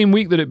in the same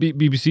week that it beat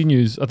BBC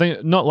News. I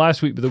think not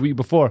last week, but the week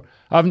before.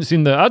 I haven't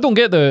seen I don't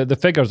get the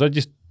figures.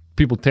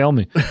 People tell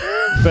me.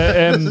 But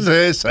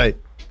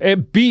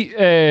it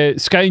beat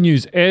Sky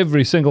News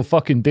every single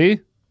fucking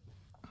day.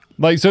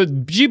 Like, so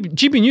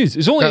GB News.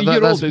 It's only a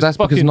year old. That's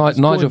because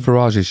Nigel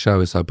Farage's show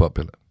is so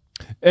popular.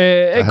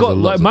 It got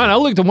I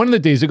looked at one of the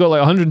days. It got like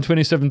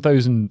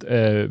 127,000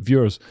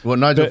 viewers. What,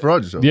 Nigel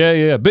Farage's show?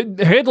 Yeah. But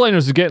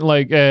Headliners is getting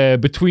like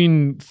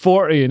between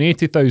 40 and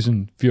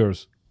 80,000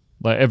 viewers,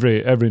 like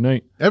every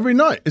night. Every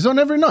night? It's on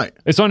every night.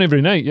 It's on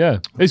every night. Yeah,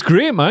 it's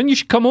great, man. You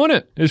should come on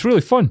it. It's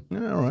really fun.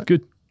 Yeah, all right.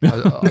 Good.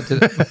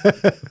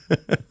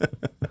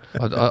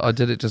 I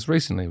did it just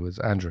recently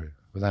with Andrew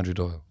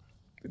Doyle.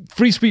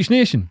 Free Speech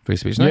Nation. Free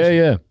Speech Nation.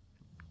 Yeah.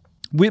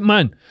 Wait,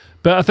 man.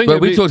 But I think.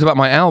 But we talked about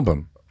my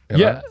album.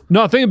 Yeah,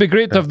 no, I think it'd be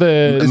great to have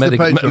the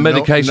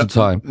medication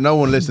time. No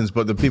one listens,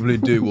 but the people who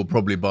do will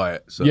probably buy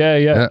it. So.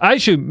 Yeah.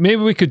 Actually,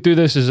 maybe we could do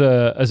this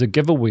as a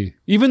giveaway.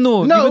 Even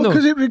though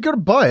because you've got to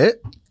buy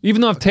it.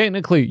 Even though I've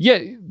technically,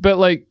 but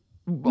like,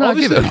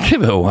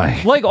 give it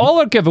away. Like all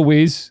our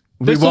giveaways,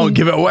 We won't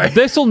give it away.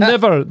 This'll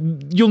never.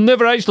 You'll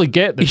never actually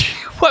get this.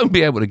 You won't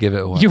be able to give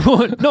it away. You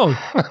won't. No,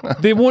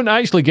 they won't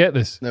actually get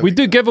this. No, we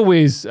do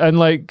giveaways, and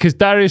because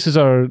Darius is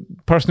our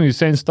person who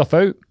sends stuff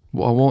out.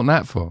 What I want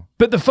that for?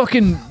 But the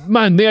fucking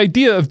man, the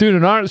idea of doing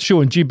an arts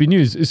show on GB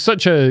News is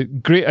such a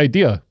great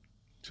idea.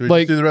 Should we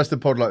just do the rest of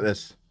the pod like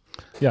this?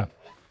 Yeah.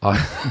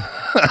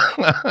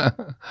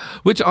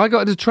 Which I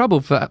got into trouble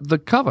for the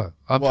cover.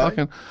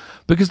 Why?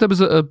 Because there was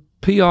a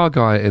PR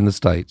guy in the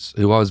States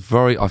who I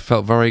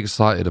felt very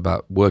excited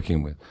about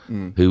working with,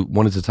 who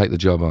wanted to take the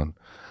job on.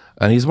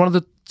 And he's one of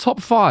the top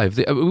 5.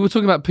 We were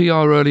talking about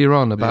PR earlier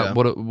on, about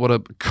what a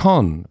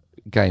con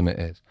game it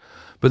is.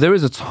 But there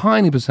is a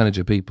tiny percentage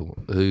of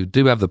people who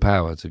do have the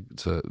power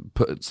to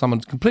put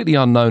someone completely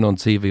unknown on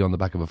TV on the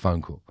back of a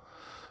phone call,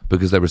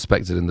 because they're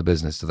respected in the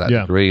business to that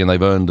degree, and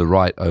they've earned the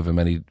right over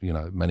many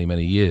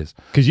years.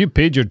 Because you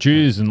paid your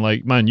dues, and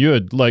man, you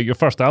had your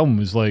first album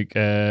was was it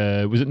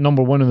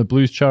 #1 in the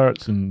blues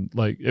charts, and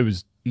it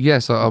was.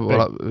 Yes,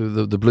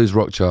 the blues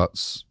rock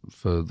charts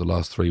for the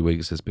last 3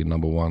 weeks has been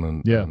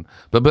 #1,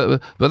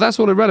 but that's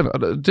all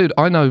irrelevant, dude.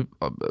 I know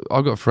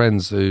I've got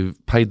friends who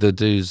paid their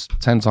dues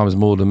 10 times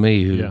more than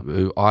me,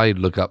 who I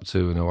look up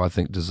to and who I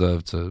think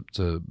deserve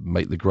to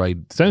make the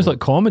grade. Sounds like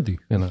comedy,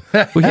 you know.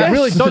 Well, it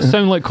really does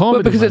sound like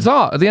comedy, because it's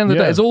art. At the end of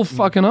the day, it's all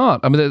fucking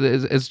art. I mean,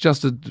 it's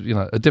just a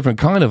different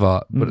kind of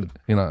art, but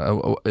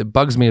it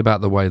bugs me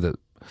about the way that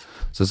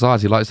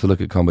society likes to look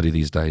at comedy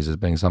these days as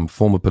being some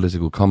form of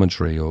political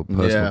commentary or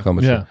personal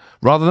commentary,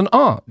 rather than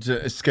art. It's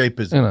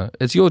escapism.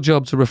 It's your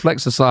job to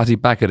reflect society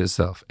back at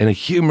itself in a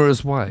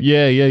humorous way.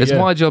 It's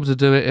my job to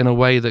do it in a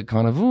way that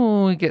kind of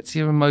it gets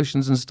your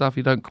emotions and stuff.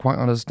 You don't quite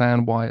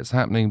understand why it's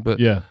happening, but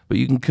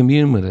you can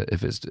commune with it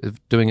if it's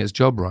doing its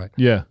job right.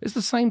 Yeah, it's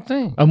the same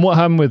thing. And what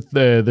happened with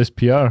this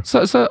PR?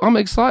 So I'm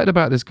excited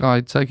about this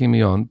guy taking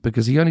me on,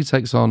 because he only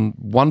takes on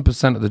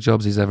 1% of the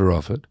jobs he's ever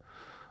offered.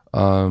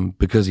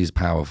 Because he's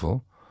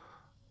powerful,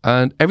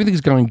 and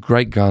everything's going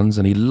great guns,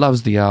 and he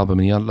loves the album,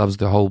 and he loves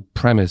the whole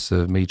premise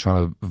of me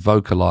trying to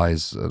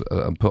vocalize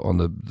and put on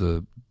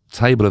the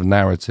table of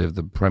narrative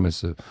the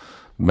premise of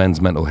men's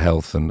mental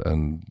health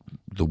and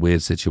the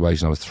weird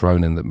situation I was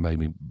thrown in that made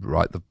me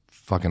write the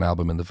fucking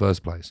album in the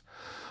first place.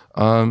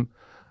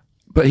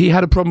 But he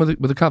had a problem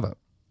with the cover.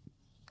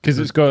 Because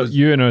it's got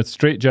you in a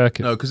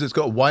straitjacket. No, because it's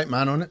got a white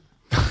man on it.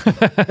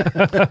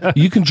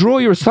 You can draw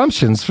your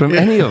assumptions from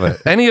any of it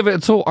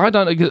at all. I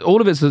don't. All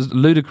of it's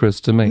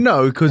ludicrous to me.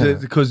 No,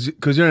 because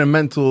you're in a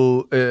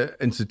mental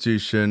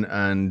institution,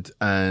 and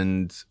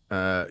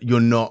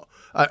you're not.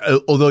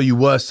 Although you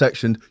were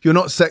sectioned, you're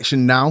not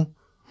sectioned now.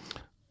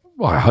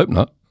 Well, I hope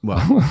not. Well,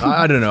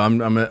 I don't know.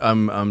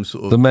 I'm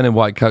sort of. The men in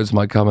white coats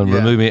might come and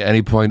remove me at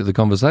any point of the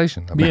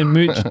conversation. Me and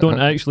Mooch don't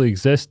actually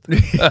exist.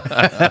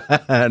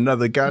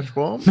 Another gash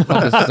bomb. Do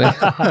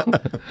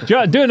you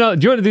want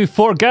to do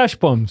 4 gash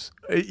bombs?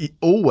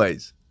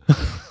 Always.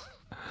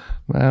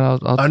 Man,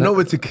 I'm not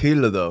with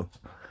tequila though.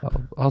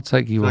 I'll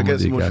take you on with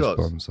the gash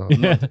shots? bombs. I'm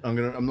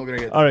not gonna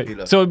get all right.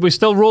 tequila. So we're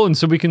still rolling,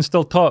 so we can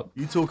still talk.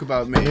 You talk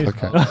about me.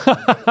 Okay.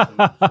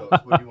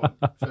 What do you want?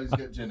 Shall I just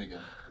get gin again?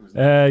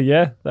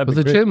 Yeah, that'd be But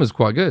the great. gym was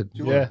quite good. Do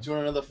you want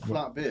another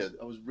flat beer?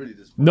 I was really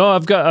disappointed. No,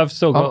 I've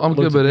still got. I'm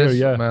good loads with of this,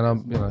 beer,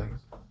 man.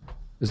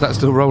 Is that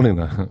still rolling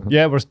though?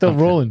 Yeah, we're still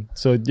rolling.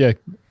 So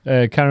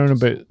carry on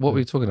about What were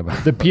you talking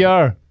about? the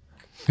PR.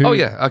 Oh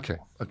yeah,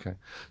 okay.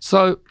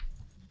 So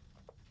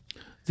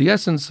the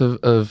essence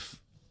of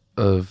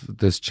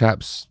this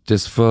chap's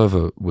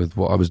disfervor with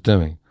what I was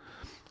doing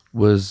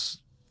was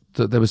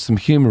that there was some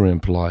humour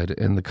implied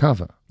in the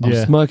cover. I'm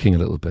smirking a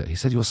little bit. He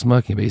said, "You're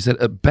smirking," but he said,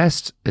 "At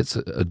best, it's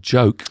a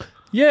joke.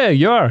 Yeah,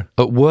 you are.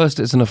 At worst,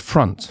 it's an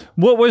affront."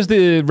 What was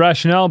the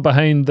rationale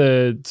behind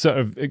the sort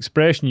of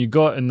expression you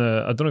got in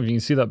the? I don't know if you can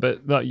see that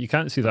bit. That you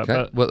can't see that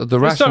bit. Well, the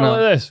Let's start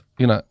rationale,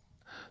 like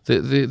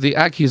this. the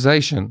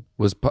accusation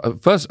was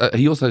first.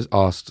 He also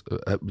asked,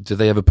 "Did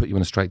they ever put you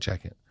in a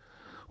straitjacket?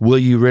 Were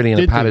you really in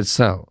a padded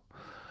cell?"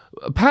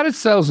 Padded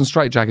cells and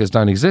straitjackets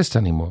don't exist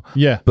anymore.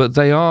 Yeah, but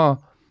they are,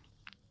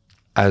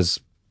 as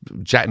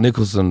Jack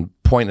Nicholson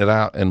pointed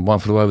out in One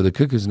Flew Over the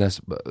Cuckoo's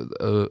Nest,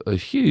 a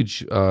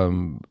huge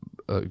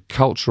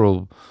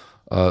cultural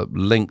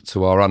link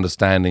to our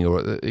understanding,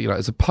 or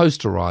it's a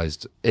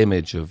posterized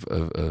image of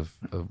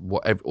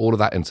what all of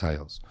that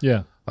entails.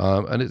 Yeah,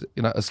 and it's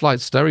a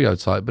slight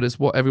stereotype, but it's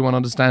what everyone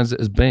understands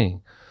it as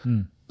being.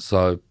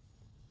 So,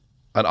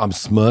 and I'm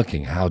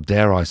smirking. How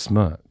dare I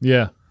smirk?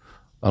 Yeah,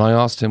 and I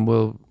asked him,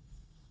 "Well,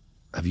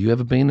 have you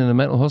ever been in a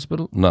mental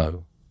hospital?"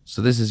 "No."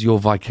 "So this is your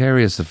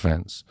vicarious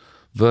offense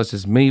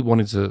versus me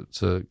wanting to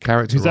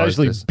characterize he's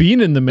actually this. been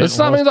in the mental It's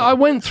something that I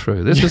went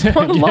through. This is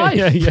my life.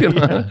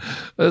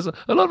 There's a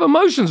lot of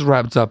emotions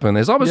wrapped up in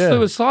this. I was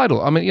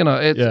suicidal. I mean,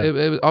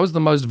 I was the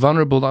most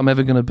vulnerable that I'm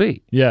ever going to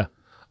be. Yeah.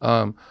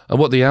 And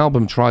what the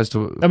album tries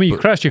to... I mean, you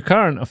crashed your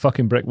car into a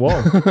fucking brick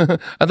wall. but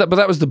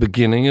that was the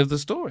beginning of the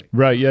story.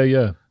 Right,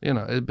 yeah.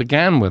 It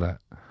began with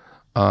that.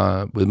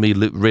 with me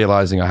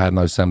realizing I had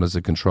no semblance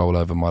of control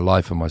over my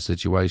life and my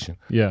situation.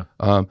 Yeah.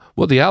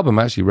 What the album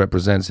actually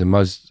represents in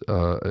most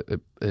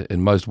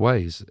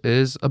ways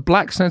is a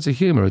black sense of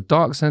humor, a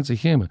dark sense of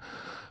humor.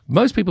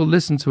 Most people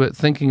listen to it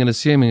thinking and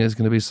assuming it's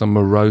going to be some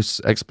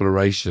morose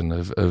exploration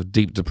of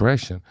deep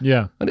depression.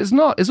 Yeah. And it's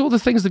not. It's all the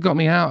things that got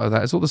me out of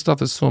that. It's all the stuff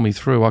that saw me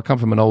through. I come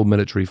from an old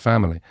military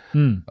family.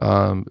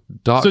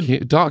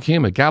 Dark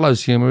humor,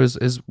 gallows humor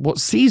is what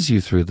sees you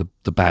through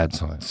the bad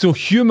times. So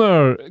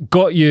humor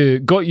got you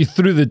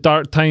through the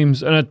dark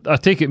times, and I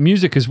take it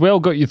music as well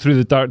got you through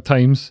the dark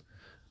times.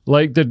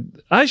 Like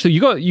actually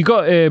you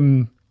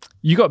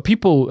got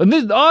people, and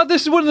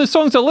this is one of the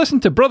songs I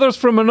listened to, Brothers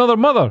from Another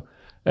Mother.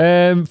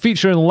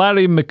 Featuring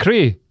Larry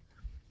McRae.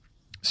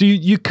 So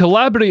you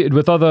collaborated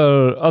with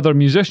other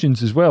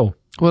musicians as well.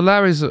 Well,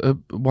 Larry's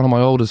one of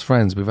my oldest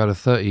friends. We've had a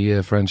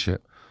 30-year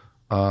friendship.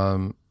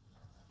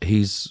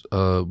 He's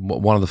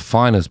one of the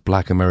finest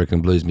black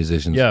American blues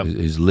musicians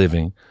who's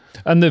living.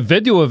 And the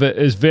video of it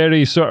is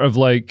very sort of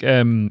like,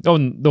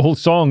 the whole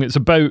song, it's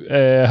about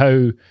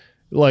how,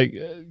 like,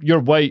 you're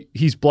white,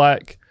 he's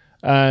black,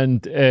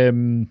 and,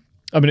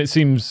 it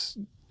seems...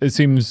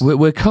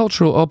 We're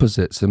cultural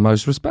opposites in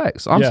most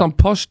respects. I'm some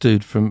posh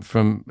dude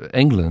from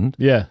England.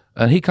 Yeah.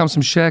 And he comes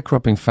from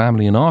sharecropping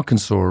family in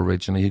Arkansas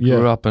originally. He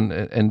grew up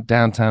in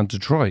downtown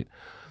Detroit.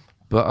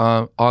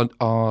 But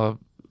our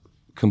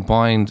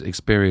combined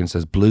experience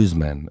as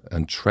bluesmen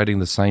and treading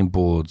the same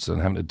boards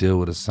and having to deal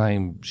with the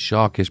same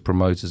sharkish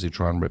promoters who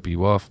try and rip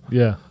you off.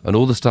 Yeah. And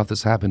all the stuff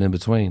that's happened in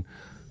between.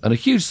 And a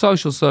huge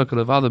social circle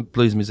of other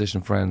blues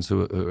musician friends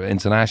who are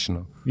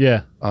international.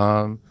 Yeah.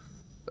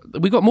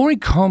 We got more in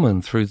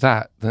common through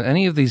that than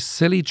any of these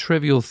silly,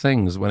 trivial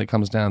things when it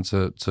comes down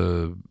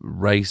to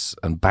race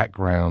and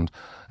background.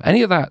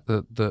 Any of that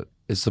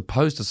is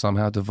supposed to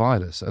somehow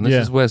divide us. And this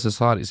is where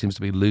society seems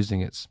to be losing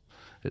its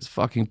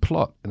fucking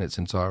plot in its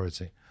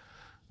entirety.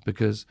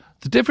 Because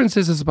the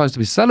differences are supposed to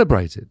be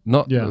celebrated,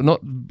 not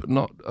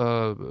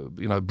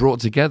brought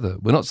together.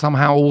 We're not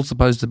somehow all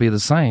supposed to be the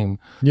same.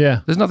 Yeah.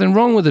 There's nothing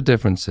wrong with the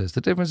differences.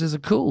 The differences are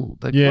cool.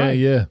 They're great.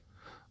 Yeah.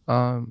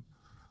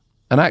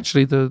 And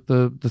actually,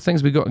 the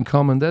things we got in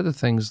common, they're the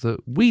things that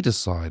we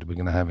decide we're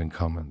going to have in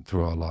common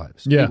through our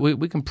lives. Yeah.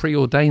 We can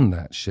preordain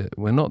that shit.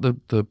 We're not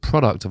the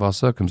product of our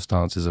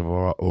circumstances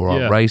or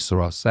our race or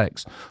our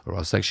sex or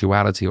our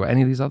sexuality or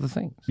any of these other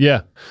things.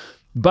 Yeah.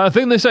 But I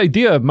think this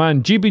idea,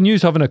 man, GB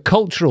News having a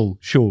cultural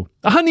show,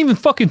 I hadn't even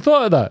fucking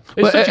thought of that.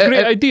 It's such a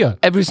great idea.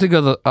 Every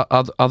single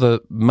other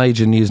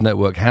major news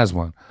network has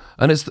one.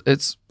 And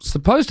it's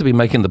supposed to be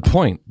making the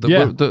point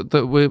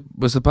that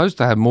we're supposed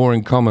to have more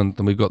in common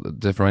than we've got that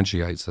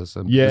differentiates us.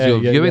 And you're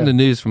viewing the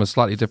news from a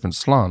slightly different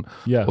slant,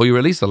 or you're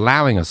at least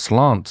allowing a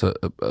slant to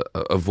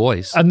a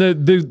voice. And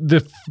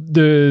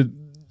the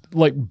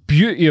like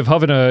beauty of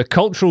having a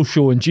cultural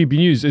show in GB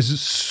News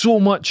is so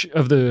much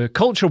of the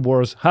culture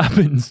wars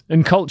happens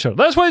in culture.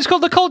 That's why it's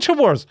called the Culture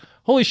Wars.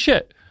 Holy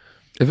shit.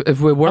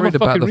 If we're worried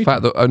about the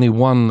fact that only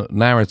one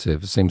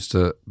narrative seems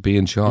to be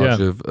in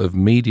charge of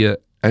media,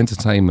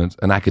 entertainment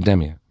and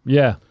academia.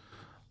 Yeah.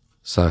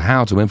 So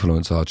how to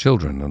influence our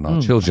children and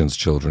our children's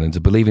children into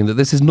believing that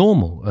this is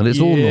normal and it's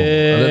all normal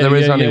and that there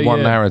is only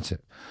one narrative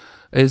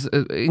is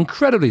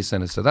incredibly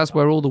sinister. That's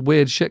where all the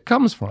weird shit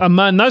comes from. And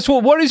man, that's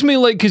what worries me,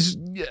 like, because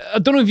I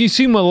don't know if you've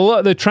seen with a lot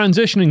of the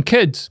transitioning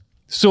kids.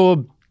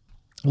 So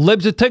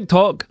libs of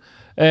TikTok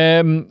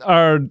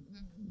are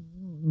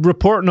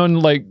reporting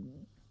on, like,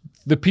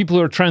 the people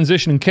who are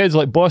transitioning kids,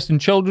 like Boston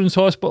Children's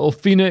Hospital,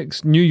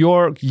 Phoenix, New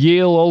York,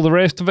 Yale, all the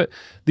rest of it.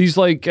 These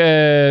like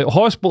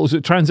hospitals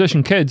that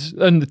transition kids,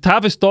 and the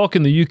Tavistock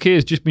in the UK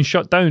has just been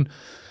shut down.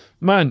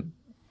 Man,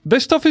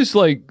 this stuff is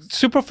like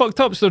super fucked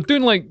up. So they're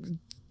doing like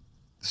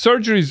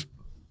surgeries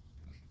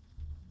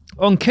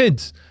on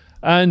kids,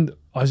 and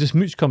is this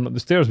Mooch coming up the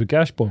stairs with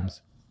gash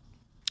bombs?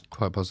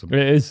 Quite possibly.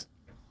 It is.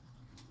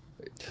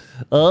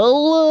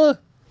 Oh,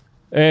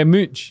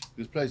 Mooch.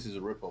 This place is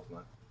a rip-off,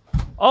 man.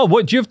 Oh,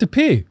 what, do you have to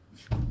pay?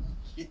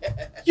 Yeah.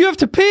 You have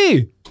to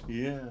pay?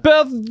 Yeah.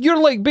 But you're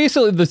like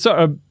basically the sort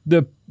of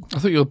the... I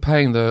thought you were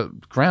paying the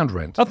ground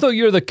rent. I thought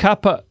you were the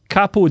capo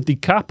di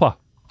capa.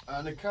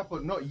 The capo,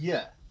 not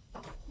yet.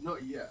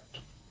 Not yet.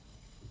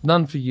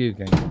 None for you,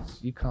 Genghis.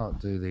 You can't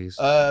do these.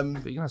 But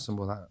you can have some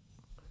more of that.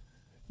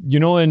 You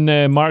know,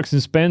 in Marks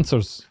and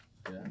Spencer's,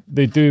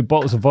 they do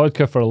bottles of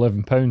vodka for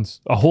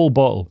 £11. A whole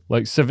bottle,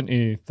 like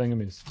 70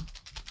 thingamies.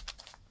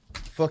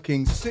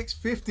 Fucking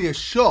 $6.50 a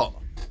shot.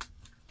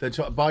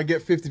 But I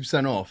get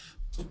 50% off.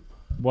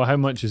 Well, how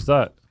much is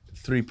that?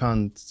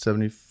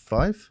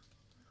 £3.75.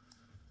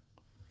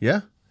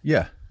 Yeah,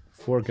 yeah.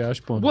 4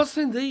 gash bombs. What's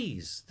in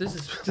these? This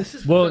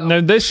is. Well,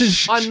 now this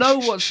is. I know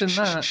what's in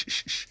that.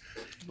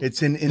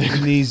 It's in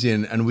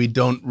Indonesian, and we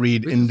don't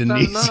read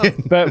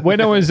Indonesian. But when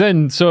I was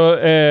in, so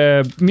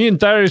me and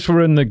Darius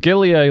were in the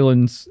Gili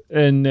Islands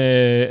in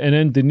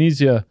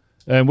Indonesia,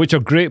 which are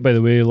great, by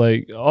the way.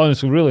 Like,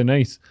 honestly, really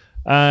nice.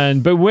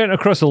 But we went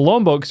across the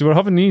Lombok because we were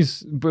having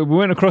these. But we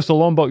went across the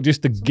Lombok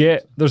just to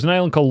get. There's an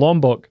island called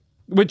Lombok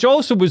which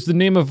also was the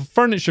name of a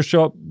furniture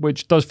shop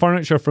which does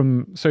furniture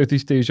from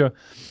Southeast Asia.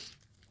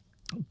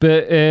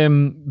 But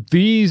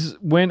these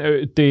went out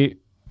of date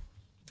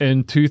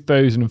in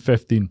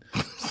 2015.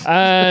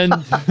 And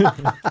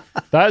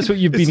that's what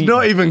you've been eating. It's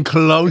not even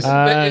close.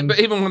 But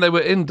even when they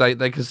were in date,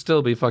 they could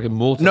still be fucking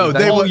mortal. No,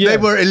 they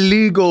were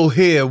illegal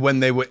here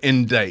when they were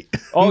in date.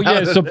 Oh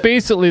yeah, so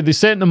basically they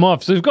sent them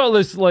off. So they've got a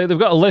list, like they've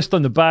got a list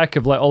on the back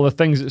of like all the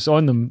things that's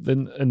on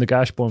them in the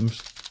gash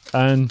bombs.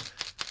 And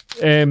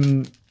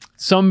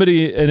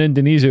somebody in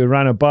Indonesia who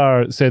ran a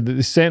bar said that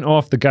they sent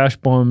off the gash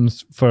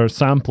bombs for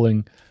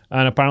sampling,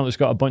 and apparently it's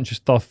got a bunch of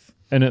stuff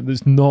in it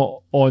that's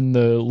not on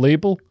the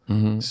label.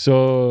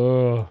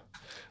 So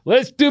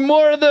let's do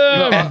more of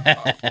them.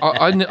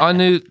 I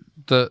knew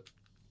that.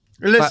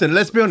 Listen,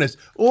 let's be honest.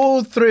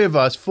 All three of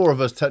us, four of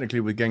us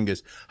technically with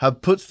Genghis,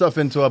 have put stuff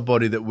into our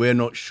body that we're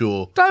not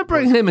sure. Don't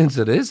bring him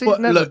into this. He's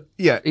put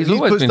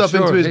stuff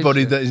into his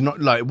body that is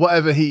not like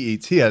whatever he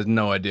eats. He has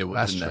no idea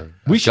what's in there.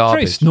 We should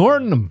try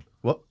snorting them.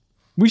 What?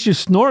 We should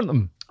snort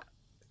them.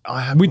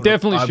 I've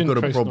got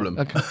a problem.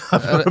 Okay.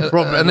 I've got a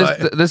problem. And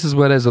this is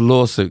where there's a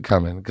lawsuit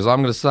coming, because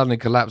I'm going to suddenly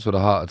collapse with a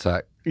heart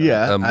attack.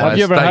 Yeah. Have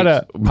you ever had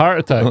a heart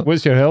attack?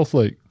 What's your health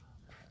like?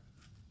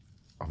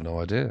 I've no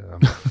idea.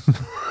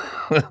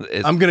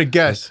 I'm going to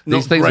guess.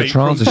 These things are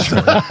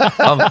transitory.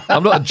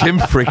 I'm not a gym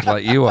freak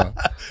like you are.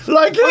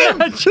 Like him!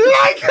 Like him!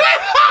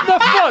 The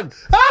fuck?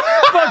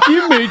 Fuck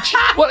you, Mitch.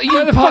 What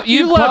you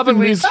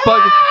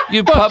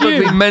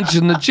publicly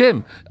mentioned the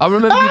gym. I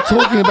remember you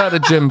talking about the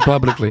gym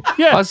publicly.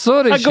 Yeah, I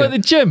saw this. I go to the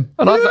gym,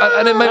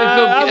 and it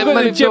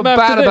made me feel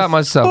bad about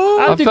myself.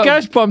 After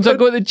gash bombs, I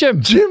go to the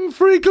gym. Gym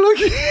freak, look.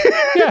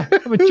 Yeah,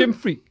 I'm a gym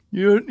freak.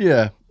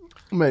 Yeah.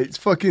 Mate, it's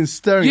fucking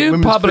staring at You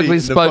women's publicly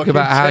feet spoke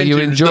about how you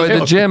enjoy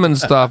the gym and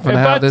stuff, and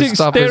how this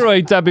stuff is. If I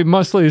took steroids, I'd be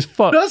muscly as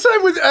fuck. That's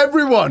same with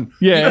everyone.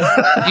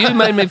 Yeah. You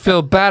made me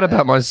feel bad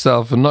about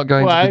myself and not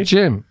going to the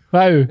gym.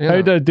 How?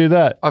 How did I do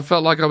that? I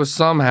felt like I was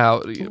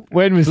somehow.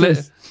 When was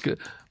this?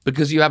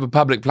 Because you have a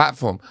public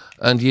platform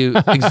and you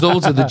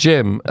exalted the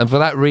gym, and for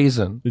that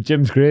reason, The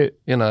gym's great.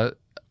 you know,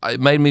 it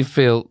made me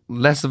feel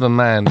less of a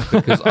man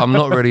because I'm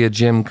not really a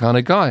gym kind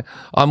of guy.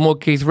 I'm more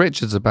Keith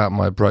Richards about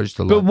my approach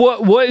to life.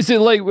 But what is it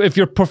like if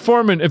you're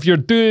performing, if you're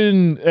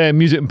doing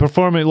music and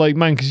performing, like,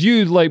 man, because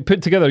you like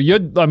put together, you're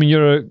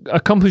an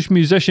accomplished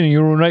musician in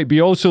your own right, but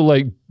you also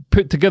like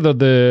put together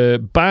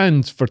the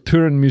bands for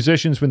touring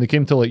musicians when they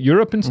came to like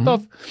Europe and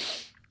stuff.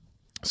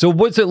 So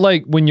what's it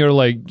like when you're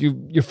like,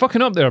 you're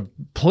fucking up there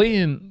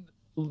playing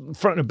in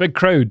front of a big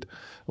crowd,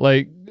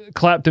 like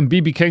Clapton,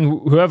 BB King,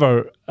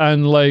 whoever,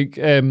 and like,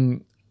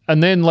 and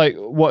then like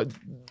what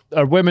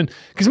are women?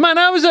 Because man,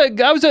 I was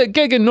at a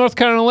gig in South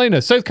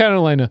Carolina,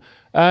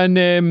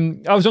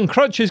 and I was on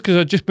crutches because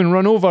I'd just been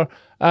run over,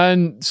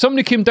 and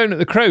somebody came down at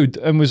the crowd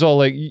and was all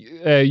like,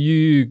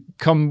 "You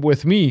come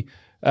with me,"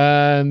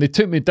 and they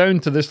took me down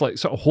to this like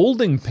sort of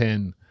holding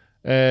pen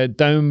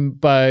down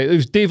by, it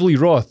was Dave Lee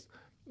Roth.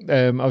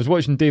 I was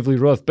watching Dave Lee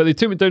Roth, but they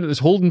took me down to this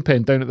holding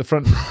pen down at the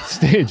front of the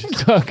stage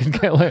so I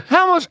could get like...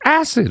 How much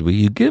acid were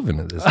you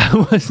given at this?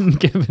 I wasn't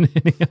given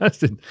any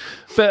acid,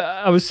 but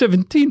I was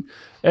 17.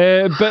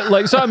 But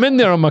like, so I'm in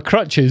there on my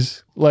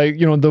crutches, like,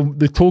 you know,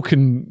 the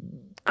token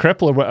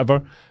cripple or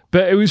whatever,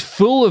 but it was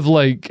full of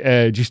like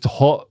just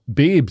hot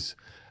babes.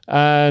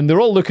 And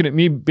they're all looking at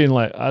me being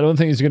like, I don't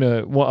think he's going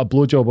to want a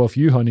blowjob off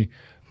you, honey.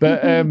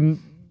 But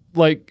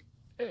like...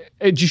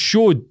 It just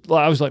showed,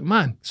 like, I was like,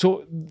 man,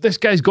 so this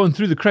guy's gone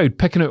through the crowd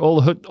picking out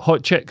all the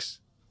hot chicks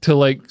to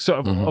like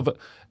sort of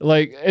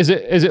like, is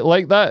it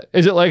like that?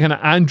 Is it like an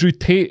Andrew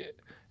Tate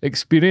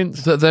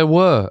experience? There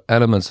were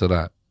elements of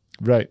that,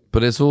 right?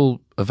 But it's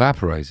all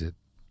evaporated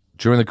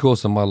during the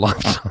course of my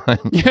lifetime.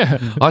 Yeah,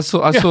 I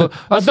saw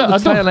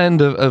the tail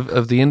end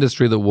of the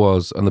industry that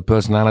was, and the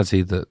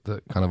personality that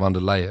kind of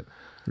underlay it.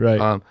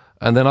 Right.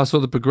 And then I saw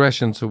the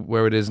progression to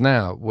where it is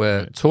now,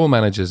 where tour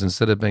managers,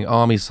 instead of being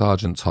army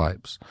sergeant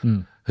types,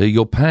 who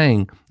you're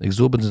paying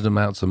exorbitant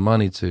amounts of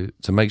money to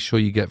make sure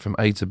you get from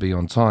A to B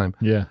on time,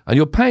 yeah, and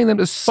you're paying them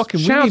to shout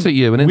at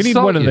you and insult you. We need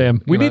one of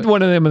them. We need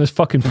one of them in this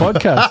fucking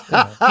podcast.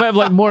 Might have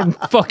like more than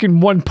fucking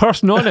one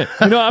person on it.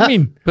 You know what I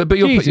mean? But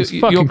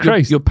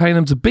you're paying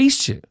them to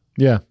beast you.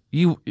 Yeah.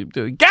 You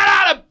get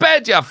out of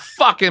bed, you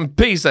fucking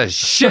piece of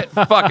shit.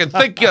 Fucking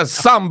think you're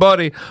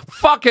somebody.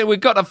 Fucking, we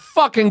got the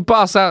fucking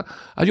bus out.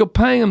 And you're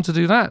paying them to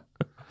do that.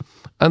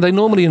 And they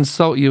normally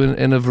insult you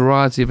in a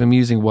variety of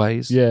amusing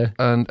ways. Yeah.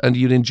 And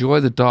you'd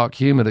enjoy the dark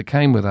humor that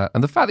came with that.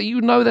 And the fact that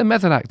you know they're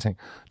method acting,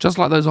 just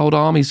like those old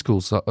army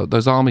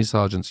those army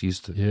sergeants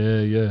used to.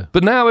 Yeah, yeah.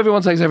 But now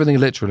everyone takes everything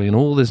literally, and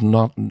all this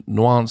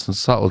nuance and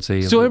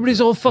subtlety. So everybody's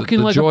all fucking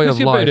the like joy a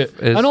pussy of about life it.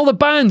 is, and all the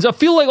bands, I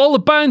feel like all the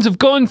bands have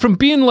gone from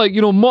being like,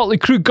 you know, Motley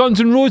Crue,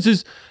 Guns N'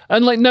 Roses,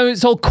 and like now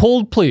it's all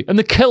Coldplay and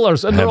the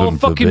Killers, and they're all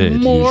fucking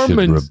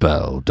Mormons.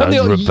 Rebel.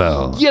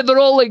 Rebel. Yeah, they're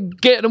all like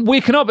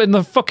waking up in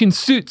their fucking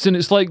suits, and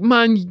it's like,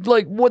 man,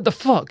 like what the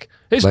fuck?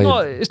 It's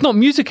not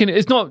music in it.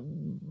 It's not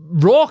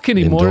rock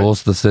anymore.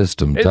 Endorse the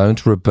system.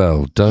 Don't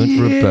rebel. Don't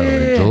rebel.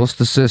 Endorse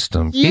the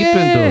system. Keep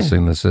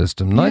endorsing the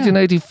system.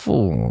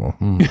 1984.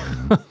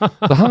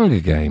 The Hunger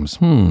Games.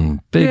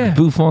 Big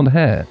bouffant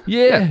hair.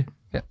 Yeah,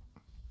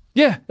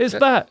 it's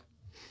that.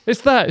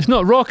 It's that. It's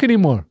not rock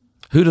anymore.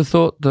 Who'd have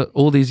thought that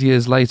all these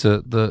years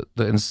later, that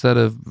instead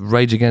of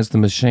Rage Against the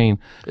Machine,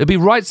 it'd be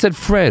Right Said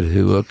Fred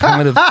who are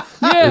kind of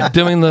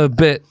doing the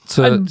bit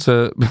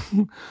to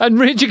and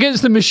Rage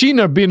Against the Machine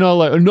are being all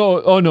like,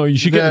 no, you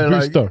should get the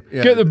booster.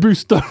 Get the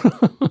booster.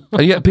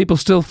 And yet people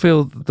still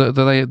feel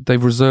that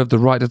they've reserved the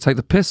right to take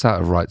the piss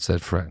out of Right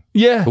Said Fred.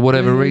 Yeah. For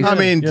whatever reason. I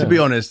mean, to be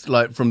honest,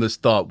 like from the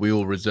start, we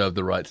all reserved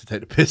the right to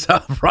take the piss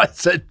out of Right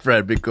Said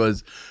Fred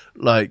because,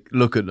 like,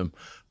 look at them.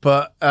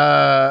 But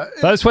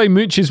that's why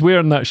Mooch is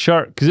wearing that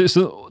shirt, because it's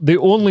the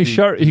only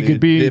shirt he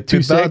could be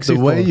too sexy the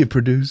for. way you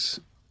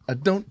produce. I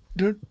don't.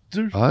 I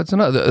don't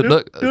know.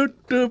 Look,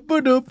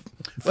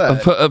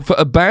 for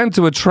a band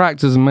to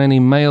attract as many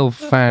male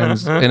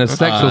fans in a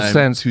sexual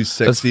sense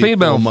as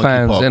female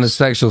fans in a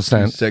sexual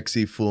sense, too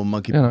sexy for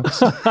monkey. I'm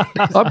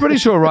pretty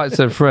sure Right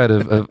Said Fred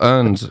have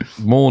earned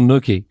more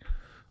nookie.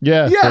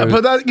 Yeah,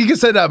 but you can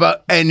say that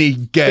about any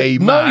gay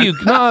man. No, you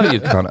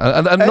can't.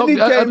 Any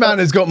gay man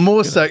has got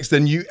more sex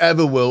than you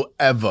ever will,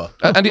 ever.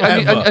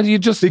 And you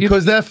just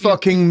because they're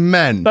fucking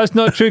men. That's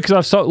not true, because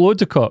I've sucked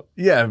loads of cock.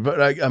 Yeah, but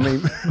like, I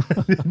mean,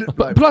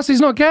 plus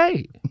he's not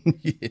gay.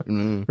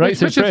 Right,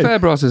 so Richard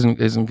Fairbrass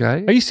isn't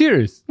gay. Are you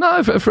serious?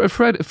 No,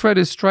 Fred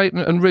is straight,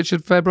 and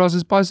Richard Fairbrass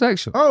is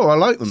bisexual. Oh, I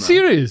like them.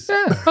 Serious?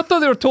 Yeah. I thought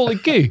they were totally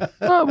gay.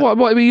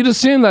 What? I mean, you'd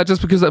assume that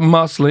just because they're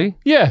muscly.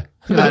 Yeah.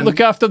 They look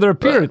after their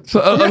appearance.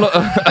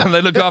 And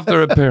they look after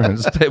their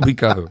appearance. There we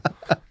go.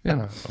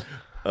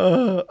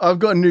 I've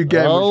got a new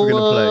game which we're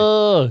going to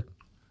play.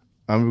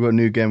 I've got a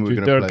new game we're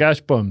going to play. Gas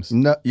bombs.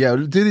 No, yeah,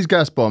 do these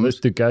gas bombs. Let's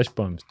do gas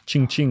bombs.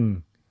 Ching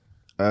ching.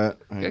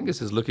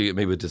 Genghis is looking at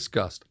me with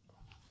disgust.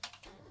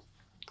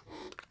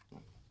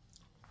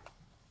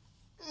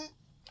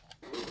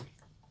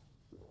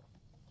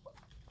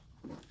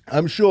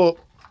 I'm sure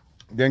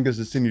Genghis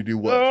has seen you do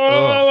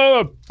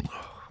worse.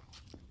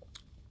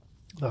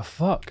 The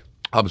fuck?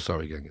 I'm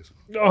sorry, Genghis.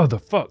 Oh, the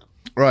fuck.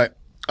 Right.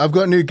 I've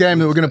got a new game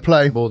that we're going to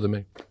play. More than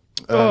me.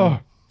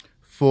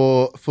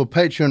 For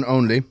Patreon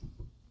only.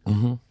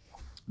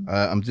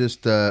 I'm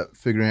just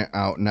figuring it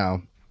out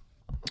now.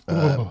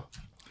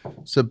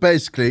 So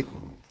basically,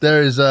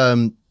 there is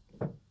yeah.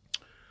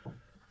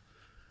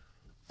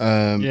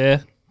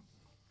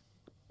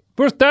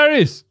 Where's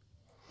Darius?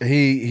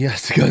 He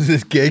has to go to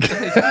this gig.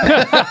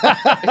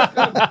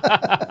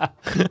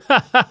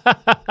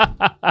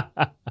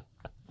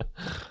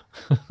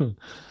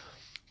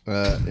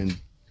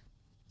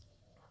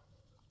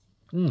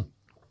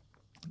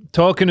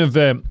 Talking of,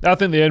 I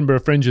think the Edinburgh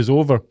Fringe is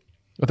over.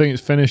 I think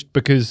it's finished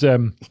because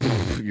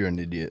You're an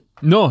idiot.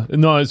 No,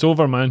 it's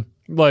over, man.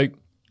 Like,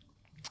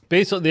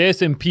 basically, the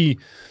SNP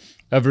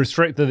have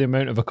restricted the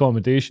amount of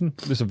accommodation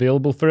that's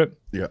available for it.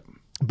 Yeah.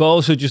 But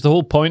also, just the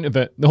whole point of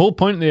it, the whole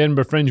point of the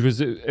Edinburgh Fringe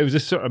was it was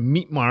this sort of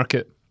meat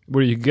market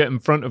where you could get in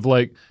front of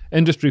like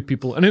industry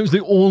people, and it was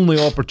the only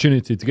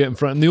opportunity to get in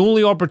front, and the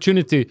only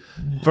opportunity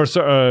for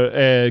sort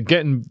of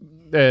getting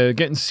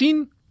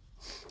seen,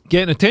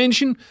 getting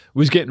attention,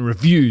 was getting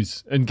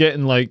reviews and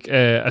getting like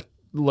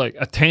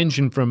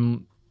attention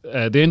from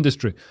the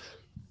industry.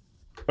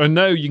 And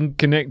now you can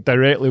connect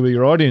directly with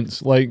your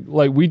audience, like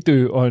we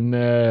do on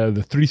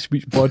the Three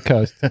Speech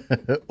podcast.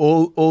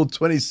 all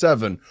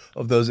 27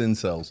 of those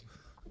incels.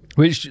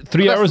 Which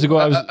 3 hours ago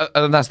I was,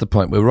 and that's the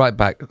point. We're right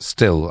back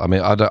still. I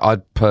mean, I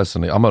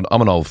personally, I'm an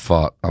old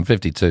fart. I'm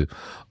 52.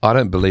 I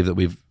don't believe that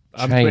we've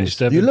changed.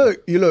 You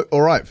look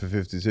all right for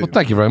 52. Well,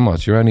 thank you very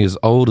much. You're only as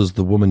old as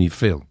the woman you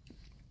feel.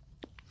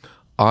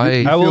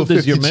 How old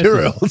is your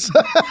missus?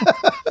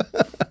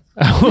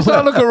 Does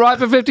that look all right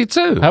for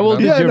 52? How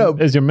old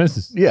is your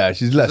missus? Yeah,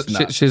 she's less than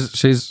that.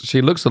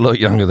 She looks a lot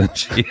younger than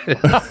she is.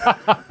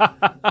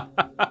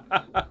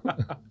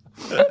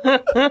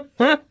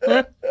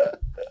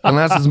 And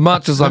that's as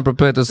much as I'm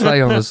prepared to say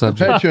on the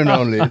subject. Patreon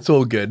only. It's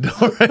all good.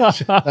 All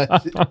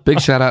right.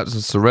 Big shout out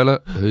to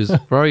Cyrilla, who's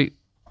very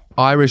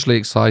Irishly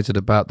excited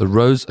about the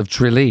Rose of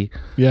Tralee.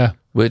 Yeah.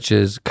 Which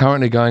is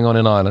currently going on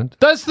in Ireland.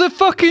 That's the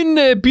fucking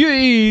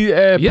beauty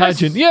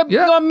pageant. Yeah,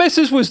 my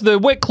missus was the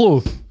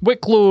Wicklow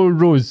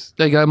Rose.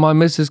 There you go. My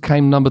missus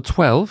came number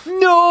 12.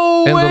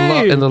 No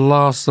way! In the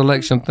last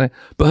selection thing.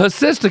 But her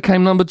sister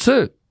came number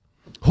 2.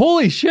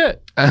 Holy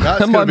shit. That's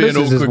going to be an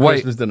awkward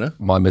Christmas dinner.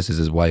 My missus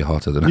is way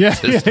hotter than her yeah,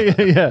 sister.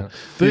 Yeah.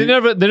 They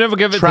never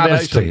give it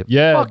travesty. to the actual...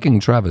 Yeah. Fucking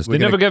travesty. They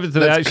never give it to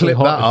the actual... Let's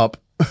clip that up.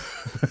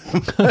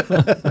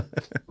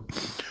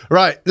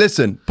 Right,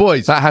 listen,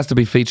 boys. That has to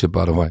be featured,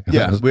 by the way.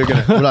 Yeah, we're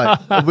gonna play.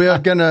 I'll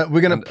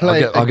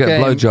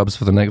get blowjobs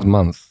for the next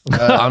month,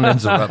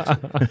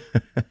 uninterrupted.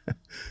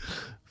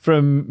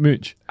 From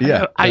Mooch.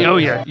 Yeah, I owe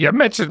you. You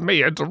mentioned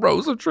me at the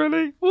Rose of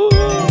Tralee. What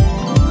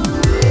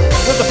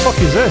the fuck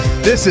is this?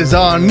 This is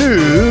our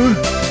new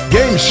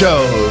game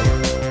show.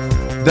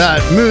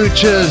 that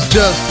moochers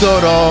just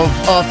thought of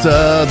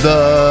after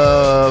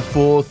the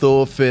 4th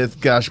or 5th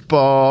gash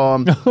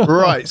bomb.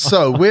 Right,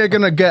 so we're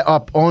going to get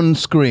up on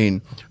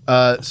screen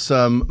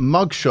some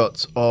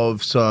mugshots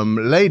of some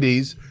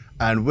ladies,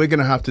 and we're going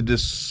to have to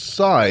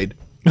decide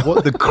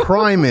what the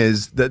crime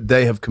is that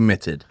they have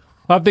committed.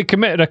 Have they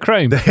committed a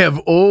crime? They have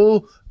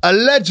all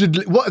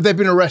allegedly, what have they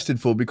been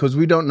arrested for? Because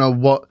we don't know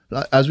what,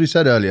 as we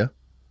said earlier,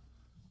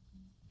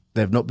 they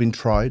have not been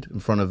tried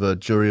in front of a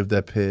jury of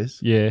their peers.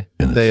 Yeah.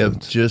 They have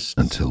just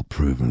until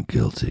proven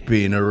guilty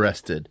been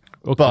arrested.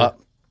 Okay. But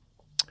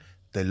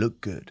they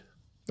look good.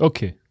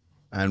 Okay.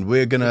 And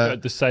we're going to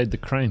decide the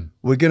crime.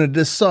 We're going to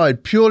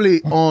decide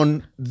purely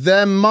on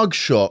their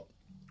mugshot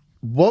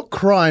what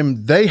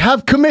crime they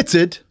have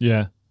committed.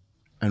 Yeah.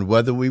 And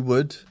whether we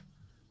would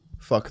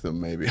fuck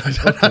them, maybe.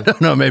 I don't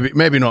know,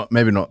 maybe not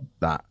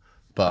that.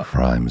 But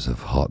crimes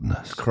of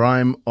hotness.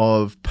 Crime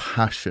of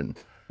passion.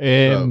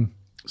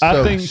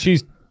 I think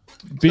she's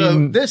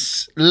been... So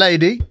this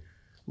lady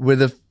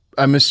with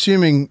I'm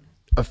assuming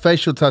a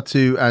facial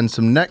tattoo and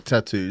some neck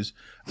tattoos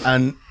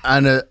and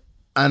a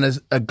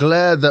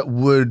glare that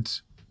would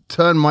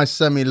turn my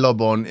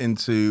semi-lob on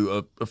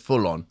into a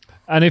full-on.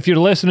 And if you're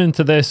listening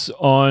to this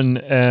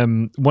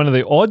on one of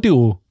the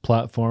audio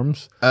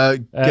platforms...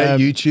 get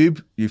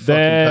YouTube, you fucking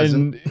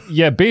peasant.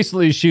 Yeah,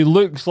 basically she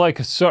looks like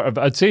a sort of...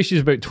 I'd say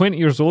she's about 20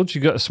 years old.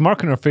 She's got a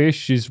smirk on her face.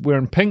 She's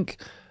wearing pink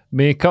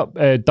makeup,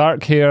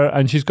 dark hair,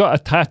 and she's got a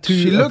tattoo.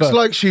 She looks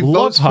like she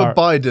votes for heart.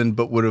 Biden,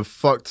 but would have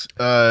fucked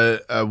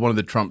one of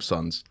the Trump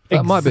sons.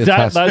 That might be a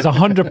tattoo. That's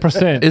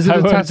 100%. Is it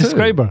a tattoo?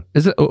 Describe her.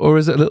 Is it, or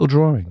is it a little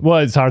drawing? Well,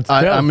 it's hard to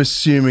tell. I'm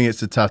assuming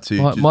it's a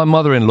tattoo. My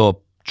mother-in-law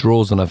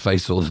draws on her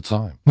face all the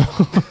time.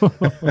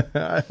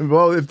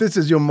 Well, if this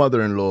is your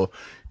mother-in-law,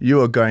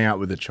 you are going out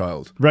with a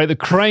child. Right, the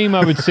crime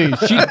I would say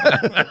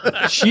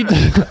she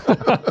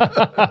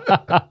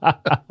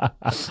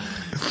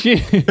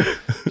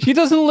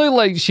doesn't look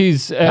like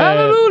she's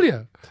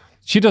Hallelujah.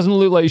 She doesn't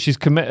look like she's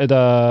committed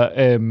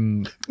a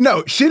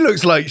No, she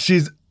looks like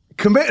she's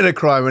committed a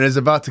crime and is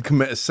about to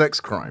commit a sex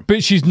crime.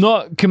 But she's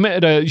not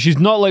committed she's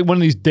not like one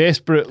of these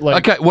desperate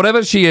like... Okay,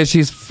 whatever she is,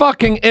 she's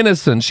fucking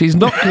innocent. She's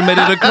not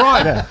committed a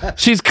crime. Yeah.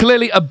 She's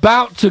clearly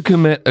about to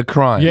commit a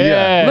crime.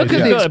 Yeah. Look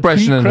at the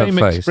expression in her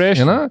face.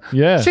 You know?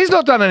 Yeah. She's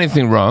not done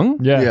anything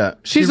wrong. Yeah.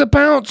 She's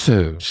about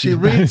to. She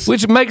reads,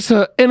 which makes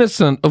her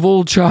innocent of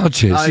all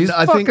charges. She's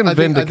fucking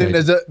vindicated.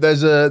 I think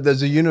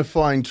there's a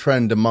unifying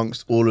trend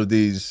amongst all of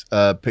these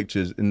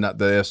pictures in that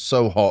they are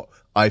so hot.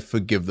 I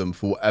forgive them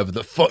for whatever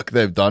the fuck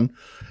they've done.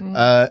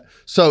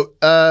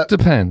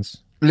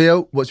 Depends.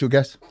 Leo, what's your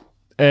guess?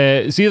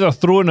 It's either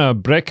throwing a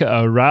brick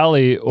at a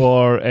rally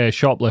or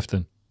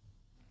shoplifting.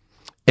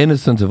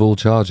 Innocent of all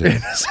charges.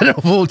 Innocent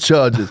of all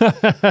charges.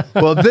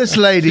 Well, this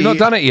lady... She's not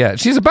done it yet.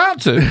 She's about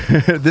to.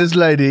 This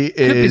lady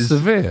Could be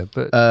severe,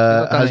 but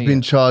has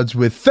been charged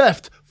with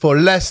theft for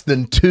less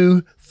than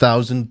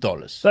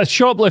 $2,000. That's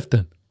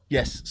shoplifting.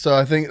 Yes, so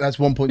I think that's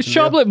 1 point to Leo.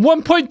 Shoplifting,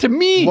 1 point to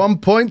me. 1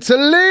 point to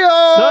Leo.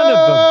 Son of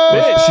a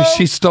bitch.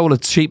 She stole a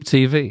cheap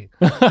TV.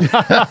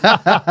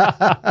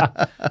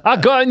 I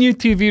got a new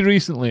TV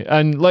recently,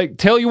 and like,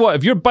 tell you what,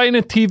 if you're buying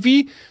a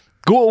TV,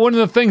 go to one of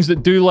the things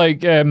that do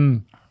like, they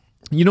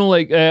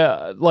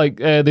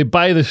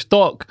buy the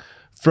stock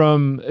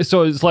from.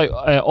 So it's like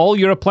all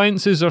your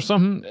appliances or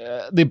something.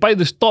 They buy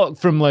the stock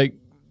from like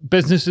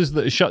businesses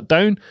that are shut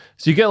down,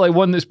 so you get like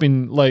one that's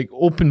been like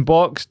open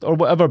boxed or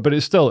whatever, but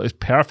it's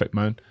perfect,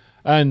 man.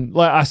 And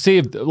like I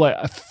saved like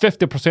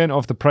 50%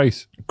 off the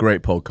price.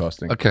 Great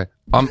podcasting. Okay,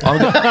 I'm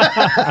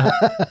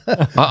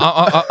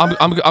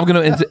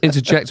going to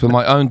interject with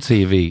my own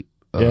TV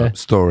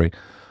story,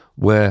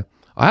 where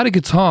I had a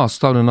guitar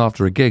stolen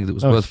after a gig that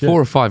was worth $4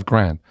 or $5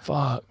 grand.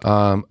 Fuck.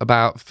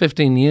 About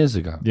 15 years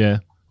ago. Yeah.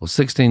 Or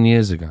 16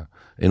 years ago.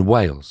 In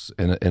Wales,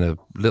 in a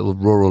little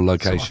rural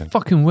location.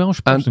 Fucking Welsh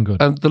person good.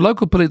 And the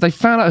local police, they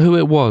found out who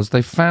it was.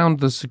 They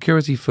found the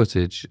security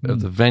footage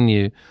of the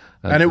venue.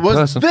 And it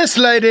was this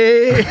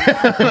lady!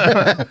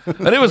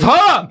 And it was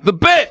her! The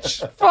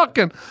bitch!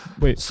 Fucking...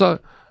 Wait. So,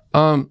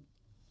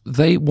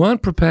 they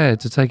weren't prepared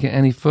to take it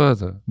any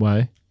further.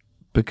 Why?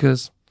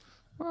 Because,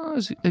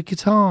 it's a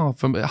guitar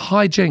from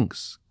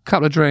hijinks,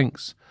 couple of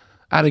drinks,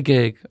 at a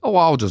gig. Oh,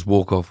 I'll just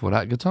walk off with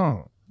that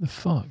guitar. The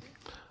fuck?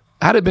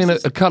 Had it been a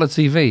colour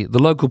TV, the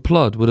local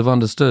plod would have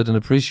understood and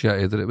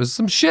appreciated that it was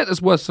some shit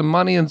that's worth some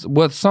money and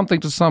worth something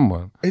to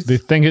someone. They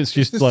think it's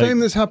just the like... same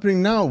that's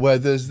happening now, where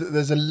there's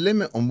a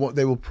limit on what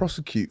they will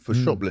prosecute for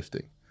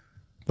shoplifting.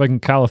 Like in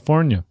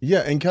California.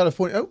 Yeah, in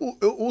California.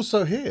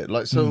 Also here.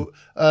 Like, so,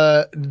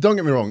 don't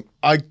get me wrong.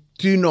 I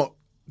do not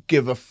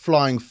give a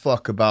flying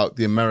fuck about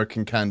the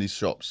American candy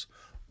shops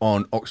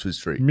on Oxford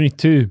Street. Me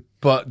too.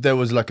 But there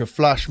was like a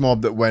flash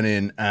mob that went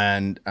in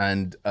and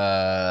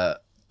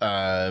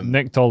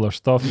nicked all their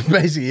stuff.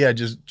 Basically, yeah,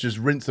 just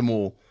rinse them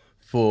all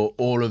for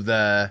all of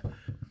their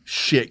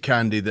shit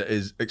candy that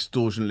is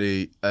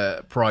extortionately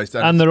priced.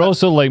 And they're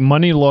also like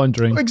money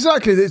laundering.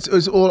 Exactly.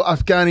 It's all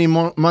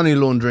Afghani money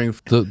laundering.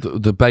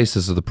 The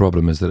basis of the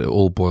problem is that it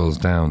all boils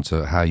down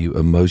to how you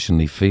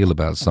emotionally feel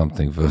about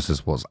something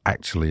versus what's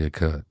actually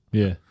occurred.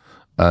 Yeah.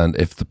 And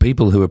if the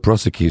people who are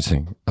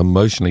prosecuting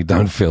emotionally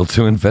don't feel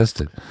too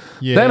invested,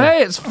 then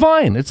hey, it's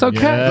fine, it's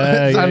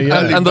okay.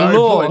 And the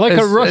law, like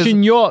a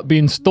Russian yacht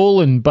being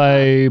stolen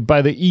by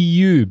the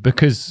EU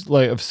because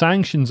like of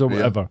sanctions or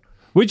whatever.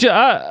 Which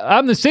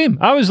I'm the same.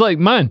 I was like,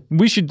 man,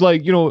 we should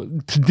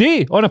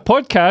today on a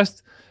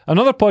podcast,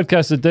 another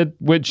podcast I did,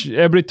 which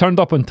everybody turned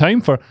up on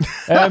time for.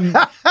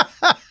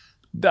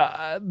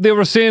 They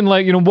were saying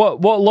like,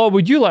 what law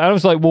would you like? I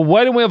was like, well,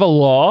 why don't we have a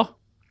law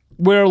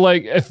where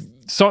like if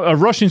a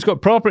Russian's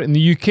got property in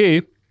the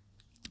UK,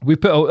 we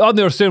put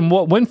they were saying,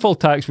 what windfall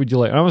tax would you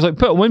like? And I was like,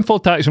 put a windfall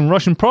tax on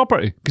Russian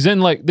property because then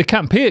like they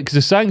can't pay it because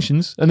of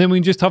sanctions, and then we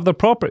can just have their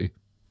property.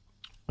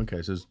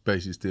 Okay, so it's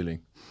basically stealing.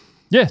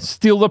 Yeah,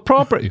 steal the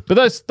property. But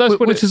that's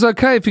which is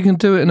okay if you can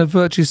do it in a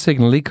virtue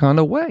signally kind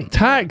of way.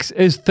 Tax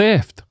is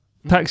theft.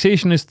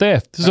 Taxation is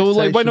theft. So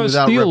like, why not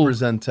without steal?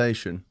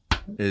 Representation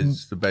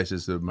is the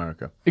basis of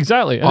America.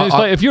 Exactly. And it's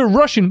like, if you're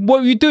Russian,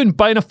 what are you doing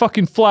buying a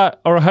fucking flat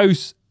or a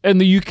house in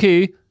the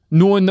UK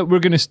knowing that we're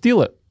going to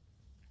steal it?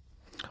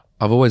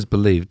 I've always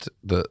believed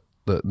that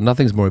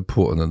nothing's more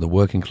important than the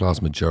working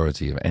class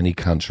majority of any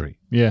country.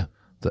 Yeah.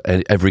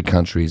 That every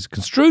country is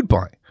construed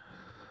by.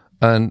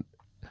 And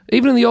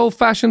even in the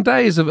old-fashioned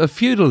days of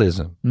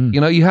feudalism,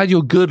 you had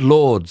your good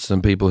lords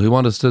and people who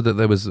understood that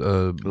there was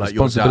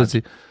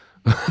responsibility.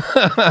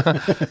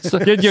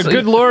 Your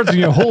good lords and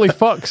your holy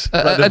fucks.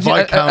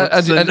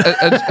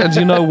 And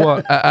you know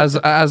what?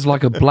 As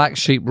like a black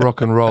sheep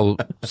rock and roll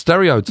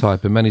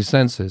stereotype in many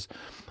senses,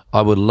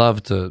 I would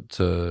love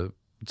to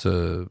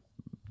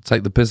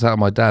take the piss out of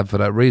my dad for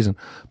that reason.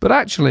 But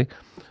actually,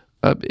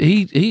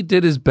 he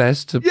did his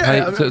best to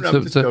pay. I'm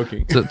just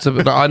joking.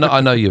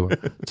 I know you were.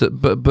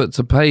 But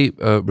to pay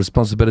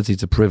responsibility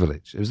to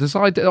privilege. It was this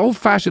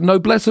old-fashioned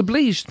noblesse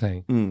oblige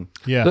thing.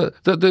 Yeah.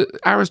 The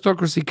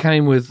aristocracy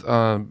came with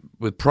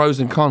pros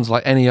and cons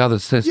like any other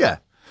system.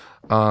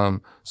 Yeah.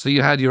 So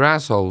you had your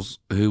assholes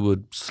who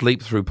would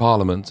sleep through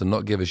Parliament and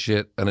not give a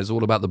shit, and it's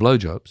all about the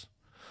blowjobs.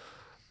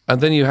 And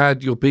then you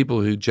had your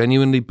people who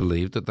genuinely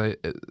believed that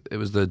it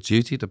was their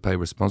duty to pay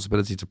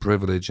responsibility to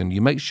privilege, and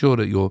you make sure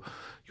that your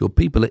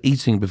people are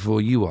eating before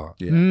you are.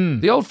 Yeah.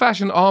 The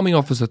old-fashioned army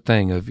officer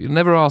thing of you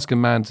never ask a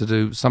man to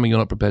do something you're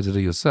not prepared to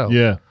do yourself.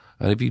 Yeah.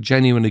 And if you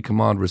genuinely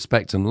command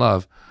respect and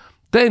love,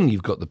 then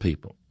you've got the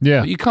people. Yeah.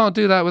 But you can't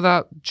do that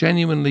without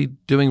genuinely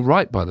doing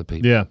right by the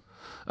people. Yeah.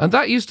 And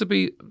that used to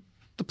be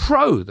the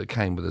pro that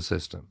came with the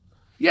system.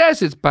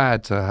 Yes, it's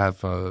bad to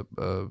have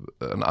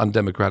an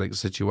undemocratic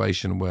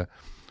situation where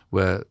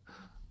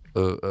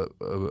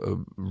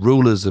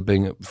rulers are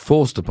being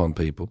forced upon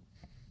people.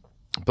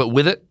 But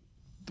with it,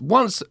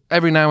 once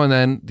every now and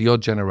then, the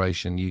odd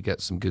generation, you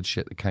get some good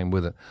shit that came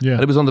with it. Yeah.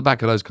 And it was on the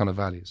back of those kind of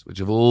values, which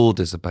have all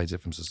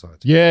dissipated from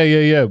society.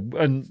 Yeah.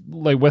 And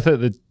like with it,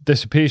 the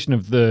dissipation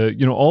of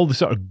all the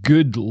sort of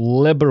good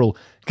liberal,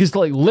 because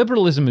like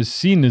liberalism is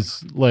seen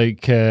as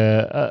like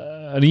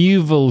an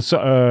evil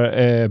sort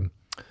of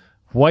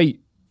white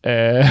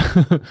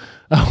a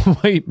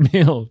white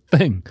male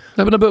thing.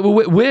 No, but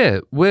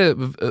we're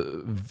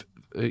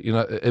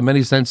in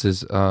many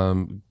senses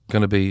going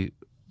to be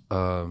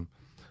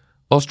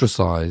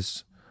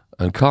ostracized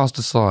and cast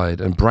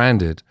aside and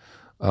branded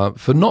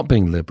for not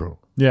being liberal.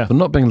 Yeah, for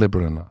not being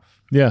liberal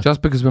enough. Yeah,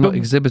 just because we're not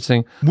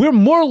exhibiting. We're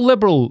more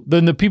liberal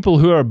than the people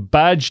who are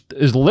badged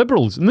as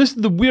liberals, and this is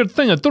the weird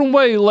thing. I don't know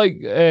why, like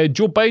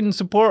Joe Biden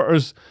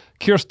supporters,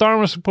 Keir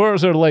Starmer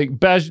supporters are like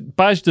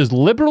badged as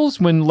liberals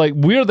when like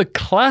we're the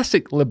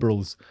classic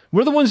liberals.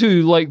 We're the ones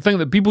who like think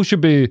that people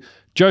should be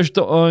judged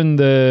on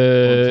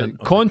the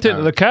content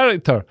of the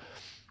character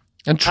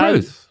and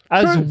truth,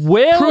 as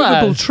well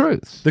provable as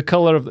truth. The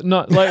color of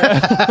not like.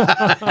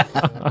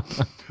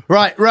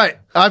 Right.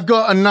 I've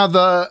got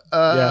another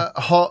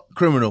hot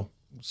criminal.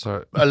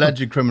 So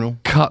alleged criminal.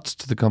 Cut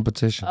to the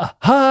competition. A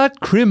hard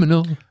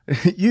criminal.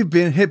 You've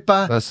been hit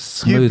by. That's a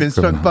smooth You've been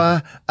struck criminal.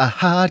 by a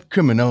hard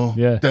criminal.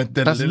 Yeah.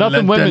 That's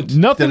nothing women.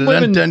 Nothing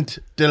women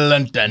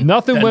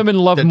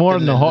love more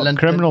than a hot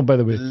criminal. By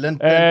the way.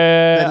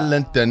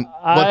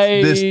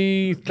 What's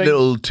this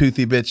little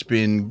toothy bitch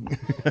being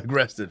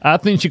arrested? I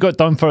think she got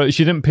done for it.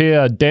 She didn't pay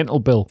a dental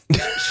bill.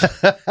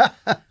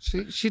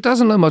 She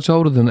doesn't look much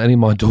older than any of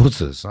my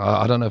daughters.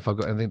 I don't know if I've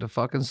got anything to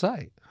fucking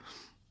say.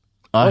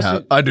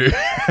 I do,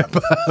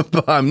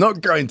 but I'm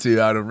not going to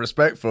out of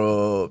respect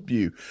for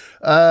you.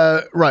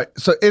 Right,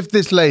 so if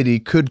this lady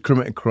could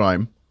commit a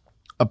crime,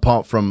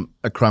 apart from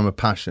a crime of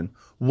passion,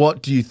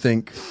 what do you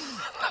think?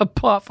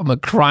 Apart from a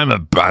crime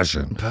of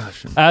passion.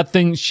 I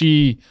think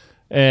she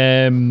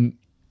had an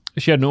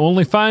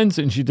OnlyFans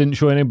and she didn't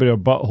show anybody her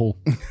butthole.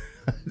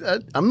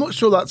 I'm not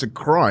sure that's a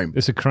crime.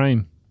 It's a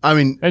crime. I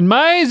mean, in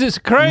my eyes, it's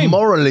a crime.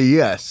 Morally,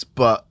 yes,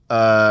 but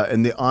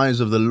in the eyes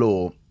of the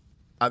law,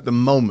 at the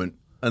moment,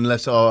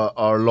 unless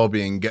our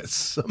lobbying gets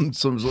some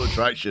sort of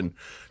traction,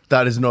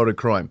 that is not a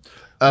crime.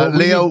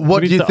 Leo,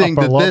 what do you think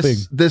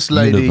that this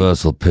lady...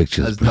 Universal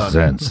Pictures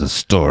presents a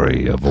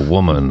story of a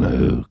woman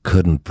who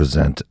couldn't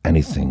present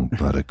anything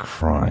but a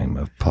crime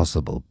of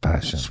possible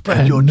passion.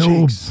 Spread your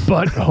cheeks.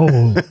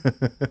 Butthole.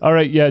 All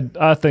right, yeah,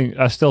 I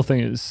still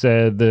think it's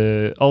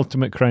the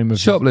ultimate crime of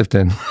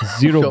shoplifting.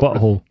 Zero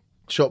butthole.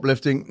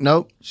 Shoplifting?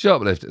 No.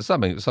 Shoplifting.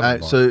 Something.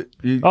 So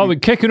we're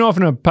kicking off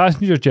in a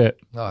passenger jet.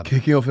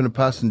 Kicking off in a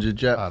passenger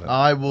jet.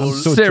 I will.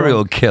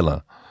 Serial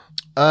killer.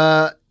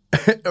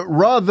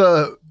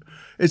 Rather,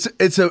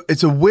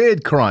 it's a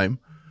weird crime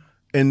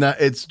in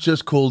that it's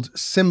just called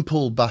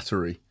simple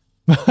battery.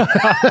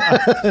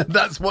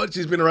 That's what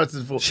she's been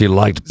arrested for. She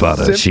liked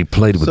butter. She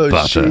played with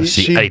butter.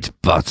 She ate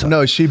butter.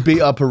 No, she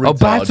beat up a retard.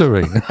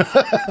 Battery.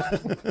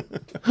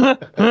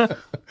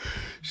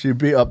 She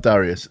beat up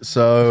Darius.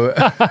 So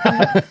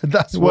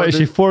that's what is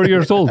she, 4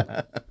 years old?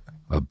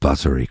 A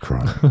buttery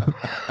crime.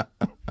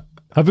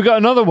 Have we got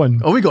another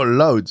one? Oh, we got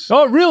loads.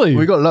 Oh, really?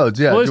 We got loads,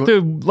 yeah. Well,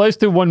 let's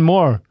do one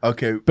more.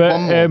 Okay, but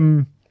one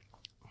more.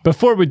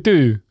 Before we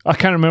do, I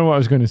can't remember what I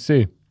was going to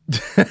say.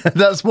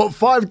 That's what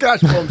 5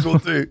 cash bombs will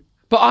do.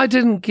 But I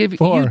didn't give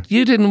you.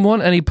 You didn't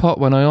want any pot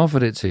when I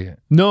offered it to you.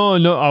 No,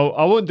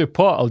 I won't do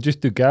pot. I'll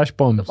just do gash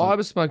bombs. I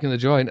was smoking the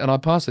joint and I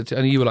passed it to,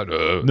 and you were like,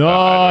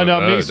 no,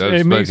 don't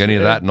smoke any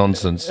of that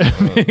nonsense.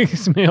 It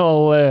makes me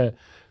all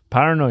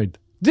paranoid.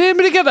 Did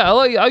anybody get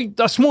that?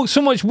 I smoked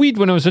so much weed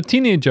when I was a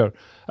teenager,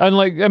 and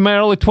like in my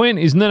early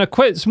 20s, and then I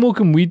quit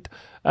smoking weed.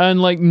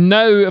 And like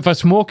now, if I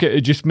smoke it,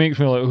 it just makes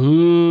me like,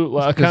 ooh,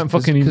 like I can't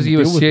fucking even deal with it.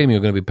 Because you assume you're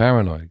going to be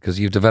paranoid because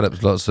you've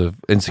developed lots of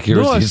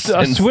insecurities. No,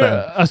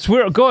 I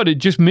swear to God, it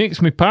just makes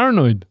me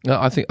paranoid.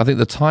 No, I think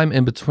the time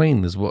in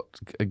between is what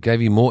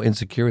gave you more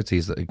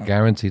insecurities that are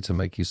guaranteed to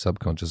make you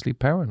subconsciously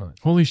paranoid.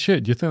 Holy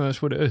shit! Do you think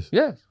that's what it is?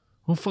 Yes.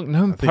 Well, fuck,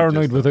 now I'm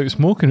paranoid without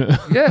smoking it.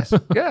 Yes.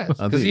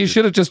 Because you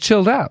should have just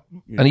chilled out,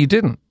 and you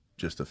didn't.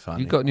 Just a fan.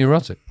 You got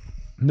neurotic.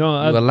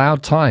 No, you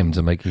allowed time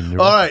to make you neurotic.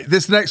 All right,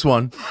 this next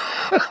one,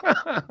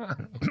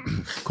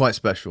 quite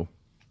special.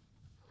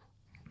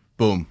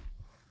 Boom.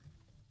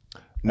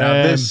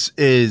 Now this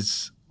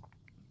is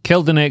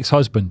killed an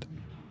ex-husband.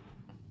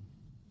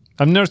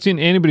 I've never seen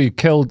anybody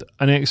killed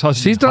an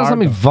ex-husband. She's done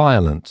something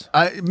violent.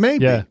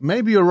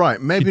 Maybe you're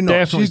right. Maybe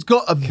not. She's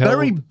got a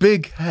very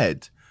big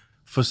head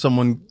for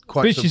someone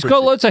quite. But she's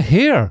got lots of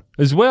hair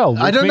as well.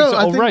 I don't know.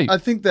 I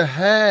think the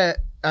hair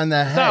and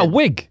the head. Is that a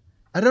wig?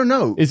 I don't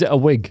know. Is it a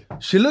wig?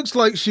 She looks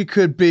like she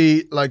could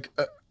be like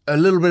a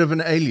little bit of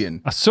an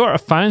alien. I sort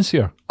of fancy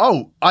her.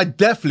 Oh, I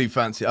definitely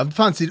fancy her. I've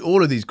fancied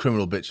all of these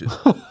criminal bitches.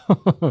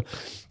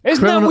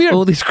 Isn't that weird?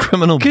 All these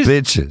criminal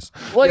bitches.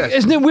 Like, yes.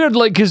 Isn't it weird?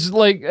 Like, because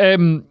like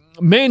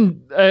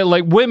men,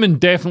 like women,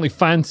 definitely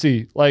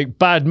fancy like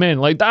bad men.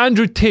 Like the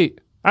Andrew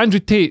Tate, the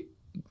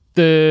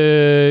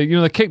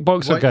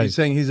kickboxer guy. You're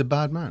saying he's a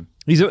bad man?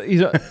 He's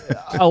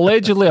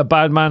allegedly a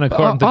bad man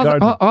according to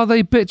Guardian. Are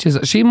they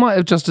bitches? She might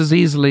have just as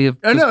easily have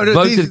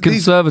voted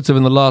Conservative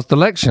in the last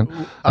election,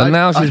 and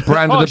now she's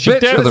branded a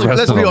bitch for the rest of her life.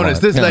 Let's be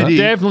honest, this lady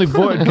definitely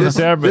voted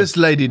Conservative. This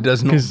lady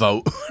does not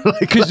vote.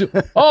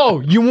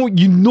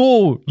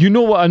 You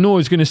know what I know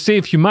is going to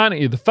save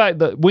humanity. The fact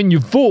that when you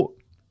vote,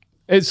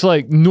 it's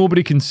like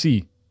nobody can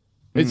see.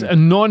 It's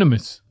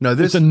anonymous. No,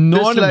 it's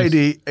anonymous. This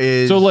lady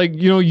is so like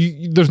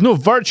there's no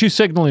virtue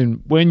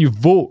signaling when you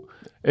vote.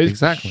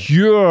 It's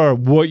pure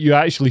what you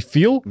actually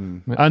feel,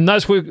 and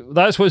that's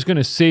what's going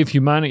to save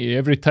humanity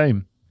every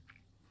time.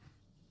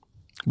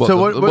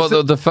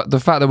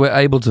 The fact that we're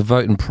able to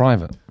vote in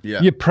private,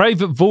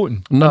 private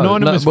voting,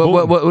 anonymous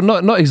voting.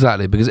 Not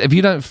exactly, because if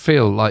you don't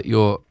feel like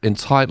you're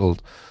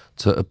entitled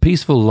to a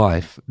peaceful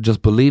life,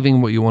 just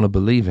believing what you want to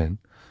believe in,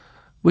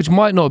 which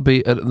might not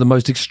be at the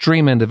most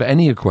extreme end of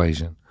any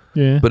equation,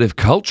 but if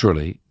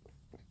culturally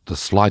the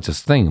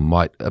slightest thing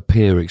might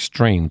appear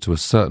extreme to a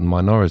certain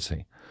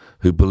minority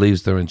who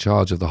believes they're in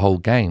charge of the whole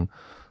game,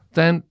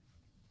 then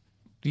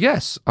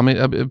yes, I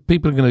mean,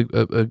 people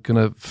are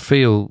gonna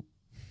feel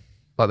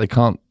like they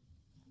can't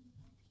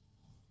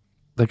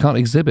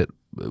exhibit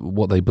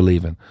what they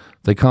believe in.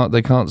 They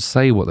can't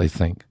say what they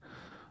think,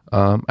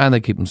 and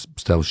they keep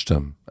themselves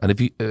stum.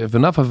 And if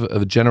enough of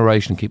a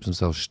generation keeps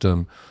themselves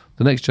stum,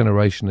 the next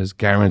generation is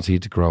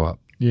guaranteed to grow up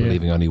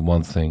believing only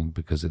one thing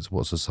because it's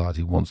what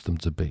society wants them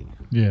to be,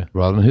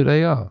 rather than who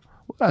they are.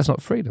 Well, that's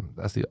not freedom.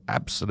 That's the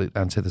absolute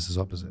antithesis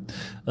opposite.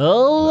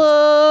 All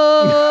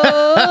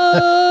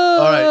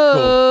right,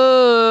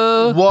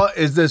 cool. What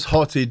is this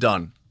hottie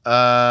done?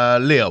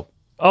 Leo.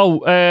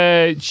 Oh,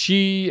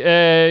 she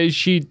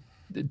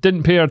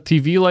didn't pay her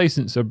TV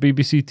license, or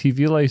BBC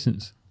TV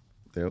license.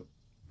 Yep.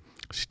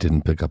 She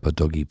didn't pick up a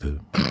doggy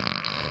poo.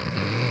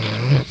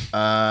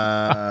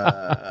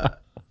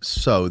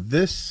 So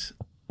this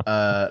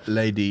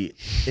lady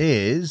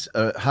has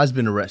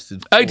been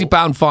arrested.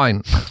 £80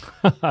 fine.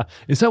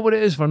 Is that what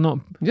it is for not?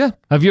 Yeah.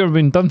 Have you ever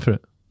been done for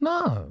it?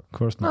 No, of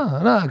course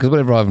not. No, because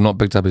whenever I've not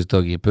picked up his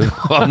doggy poo,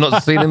 I've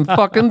not seen him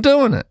fucking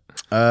doing it.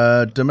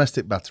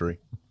 Domestic battery.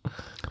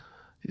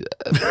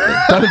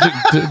 Don't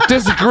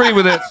disagree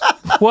with it.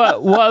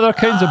 What other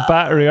kinds of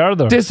battery are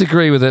there?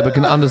 Disagree with it, but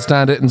can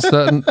understand it in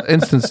certain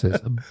instances.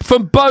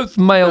 From both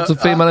male to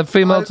female and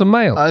female to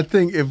male. I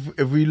think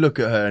if we look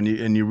at her and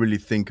you really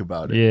think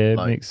about it, Yeah,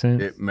 it makes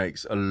sense. It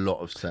makes a lot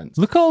of sense.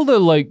 Look at all the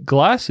like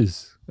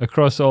glasses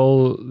across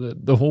all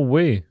the whole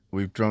way.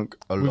 We've drunk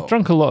a lot. We've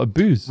drunk a lot of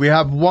booze. We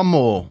have one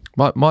more.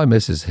 My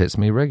missus hits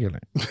me regularly.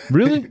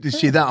 Really? Is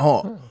she that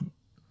hot?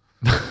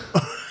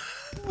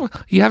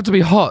 You have to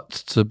be hot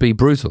to be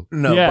brutal.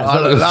 No, Yeah. but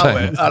I'll That's what allow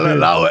I'm it. I'll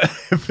allow it.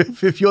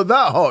 If you're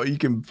that hot, you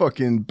can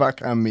fucking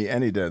backhand me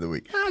any day of the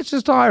week. No, it's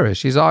just Irish.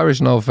 She's Irish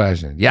and old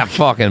fashioned. Yeah,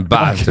 fucking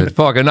bastard.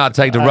 Fucking not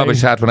take the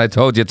rubbish hat when I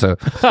told you to.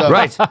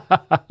 Right.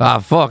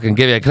 I'll fucking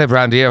give you a clip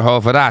around the ear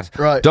hole for that.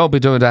 Right. Don't be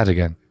doing that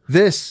again.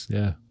 This,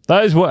 Yeah.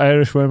 That is what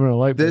Irish women are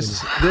like.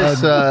 this.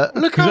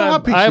 Look how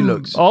happy she I'm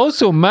looks.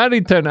 also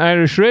married to an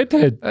Irish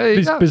redhead, There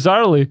you go.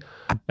 bizarrely.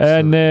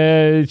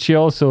 And she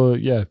also,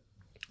 yeah.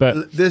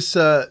 But This.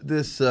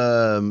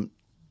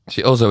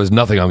 She also is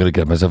nothing I'm going to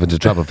get myself into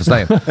trouble for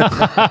saying.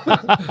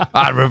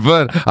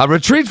 I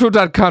retreat from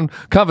that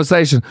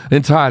conversation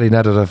entirely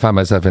now that I found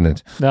myself in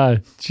it. nah,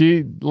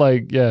 she,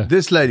 like, yeah.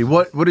 This lady,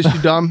 what has she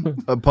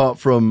done apart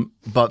from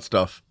butt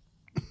stuff?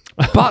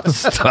 Butt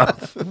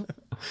stuff.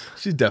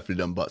 She's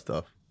definitely done butt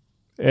stuff.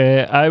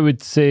 I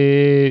would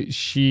say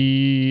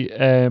she,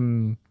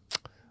 man,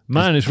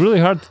 it's really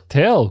hard to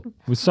tell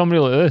with somebody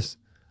like this.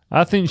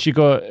 I think she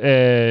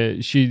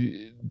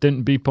she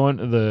didn't beep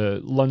onto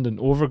the London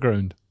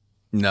Overground.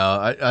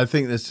 No, I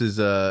think this is.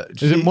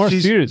 Is it more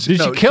serious?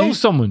 Did she kill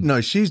someone?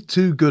 No, she's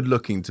too good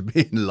looking to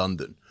be in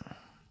London.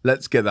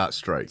 Let's get that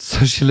straight.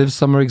 So she lives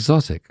somewhere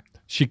exotic.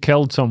 She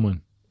killed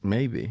someone.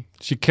 Maybe,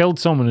 She killed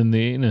someone in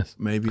the 80s.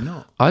 maybe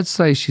not. I'd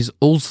say she's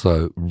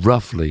also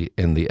roughly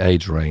in the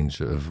age range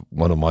of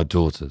one of my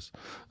daughters,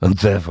 and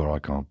therefore I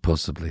can't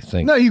possibly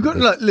think No, you've got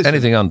like listen.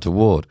 anything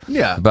untoward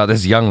Yeah. about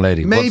this young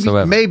lady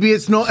whatsoever. Maybe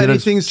it's not She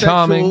looks anything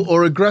charming. sexual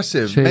or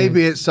aggressive. She-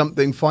 Maybe it's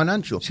something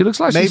financial. She looks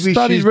like she Maybe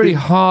studied she's really been-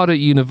 hard at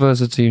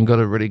university and got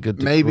a really good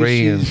degree,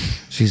 Maybe and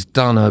she's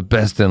done her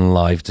best in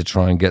life to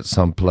try and get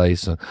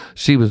someplace. And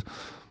she was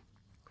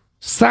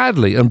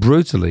sadly and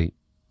brutally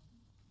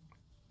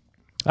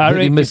I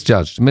really reckon,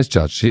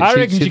 misjudged. I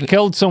reckon she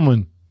killed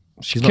someone.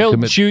 she's not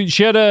committed.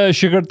 She had a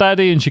sugar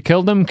daddy and she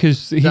killed him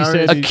because he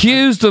Darren, said,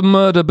 Accused of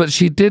murder, but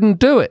she didn't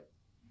do it.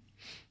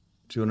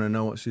 Do you want to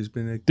know what she's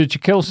been? did you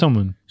kill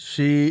someone?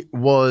 She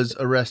was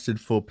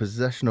arrested for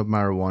possession of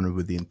marijuana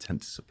with the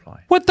intent to supply.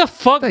 What the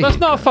fuck? There That's you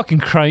not a fucking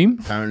crime.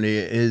 Apparently,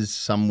 it is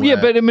somewhere.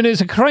 Yeah, but I mean,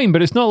 it's a crime,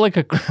 but it's not like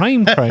a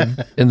crime.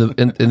 In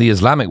the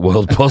Islamic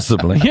world,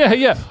 possibly. Yeah,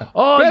 yeah.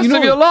 Oh, Rest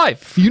of your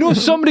life. You know,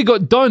 somebody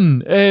got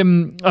done.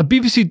 A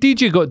BBC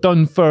DJ got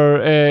done for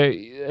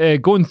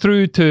going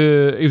through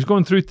to. He was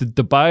going through to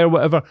Dubai or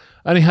whatever,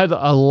 and he had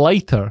a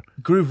lighter.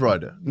 Groove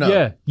Rider. No.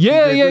 Yeah.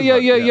 Groove Rider,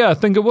 Yeah. I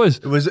think it was.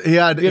 It was. He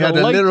had had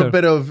a a little lighter.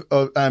 bit of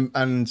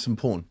and some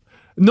porn.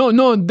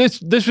 No.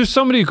 This was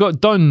somebody who got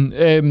done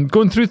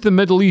going through to the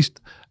Middle East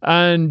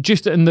and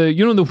just in the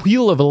the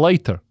wheel of a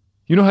lighter.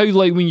 You know how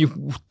like when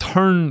you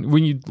turn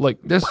when you like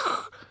This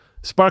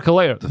spark a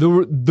lighter.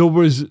 There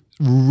was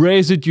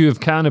residue of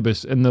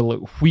cannabis in the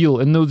wheel,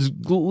 in those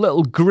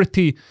little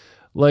gritty,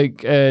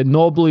 like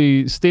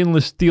knobbly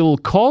stainless steel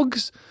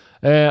cogs.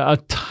 A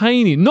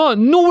tiny,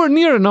 nowhere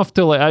near enough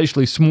to like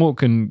actually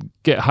smoke and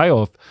get high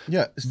off.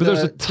 Yeah, it's But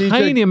there's a DJ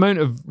tiny amount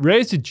of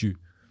residue.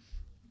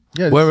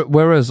 Yeah,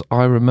 whereas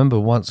I remember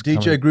once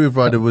DJ coming- Groove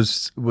Rider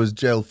was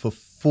jailed for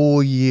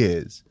 4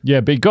 years,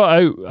 Yeah, but he got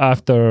out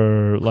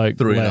after like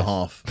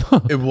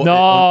 3.5. It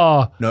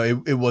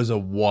was it was a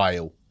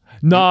while.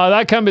 No,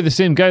 that can't be the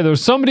same guy. There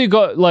was somebody who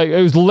got like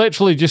it was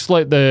literally just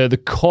like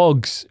the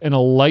cogs in a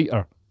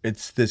lighter.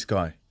 It's this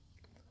guy.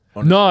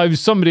 No, it was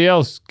somebody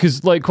else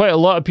because like quite a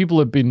lot of people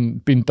have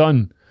been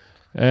done,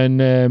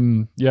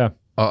 and yeah,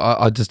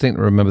 I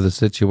distinctly remember the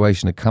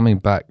situation of coming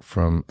back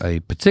from a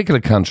particular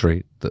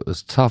country that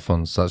was tough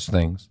on such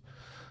things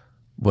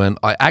when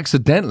I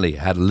accidentally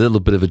had a little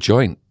bit of a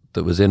joint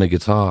that was in a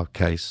guitar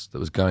case that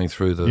was going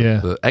through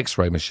the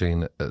x-ray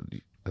machine at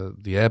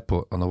the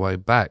airport on the way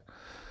back.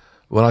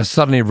 When I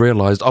suddenly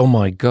realized, oh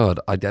my God,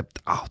 there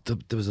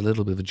was a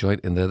little bit of a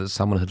joint in there that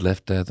someone had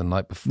left there the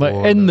night before.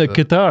 like in the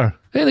guitar.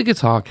 In the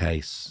guitar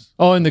case.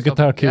 Oh, in the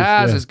guitar case.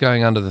 As Yeah. it's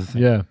going under the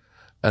thing. Yeah.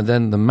 And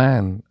then the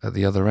man at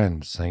the other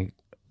end saying,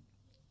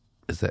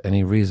 is there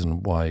any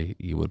reason why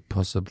you would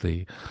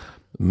possibly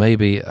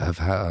maybe have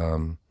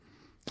had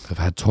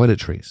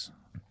toiletries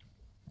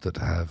that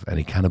have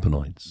any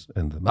cannabinoids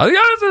in them? Oh,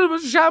 yes, it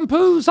was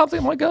shampoo,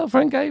 something my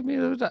girlfriend gave me.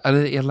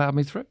 And he allowed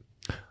me through.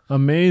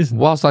 Amazing.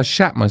 Whilst I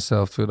shat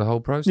myself through the whole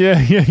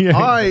process. Yeah.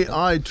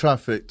 I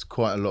trafficked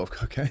quite a lot of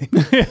cocaine.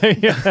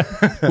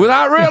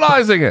 Without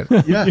realizing it.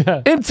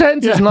 Yeah.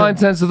 Intent is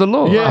 9/10 of the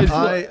law. Yeah,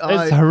 I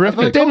it's horrific.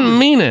 If I didn't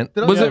mean it,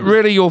 Did I- was it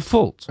really your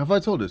fault? Have I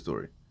told this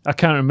story? I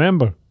can't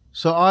remember.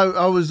 So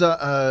I was at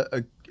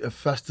a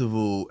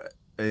festival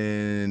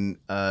in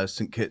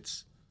St.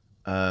 Kitts.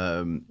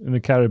 In the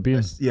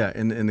Caribbean. Yeah,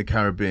 in the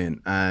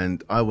Caribbean,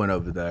 and I went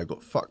over there,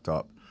 got fucked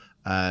up,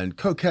 and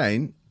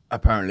cocaine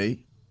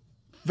apparently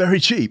very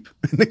cheap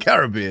in the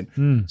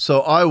Caribbean.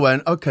 So I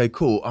went, okay,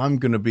 cool. I'm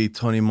going to be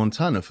Tony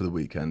Montana for the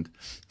weekend,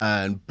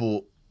 and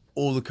bought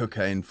all the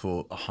cocaine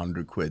for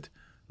 £100.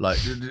 Like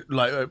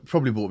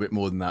probably bought a bit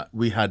more than that.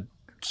 We had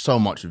so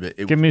much of it.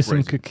 Give me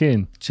some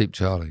cocaine. Cheap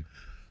Charlie.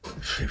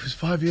 It was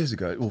 5 years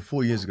ago, or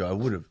 4 years ago. I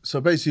would have.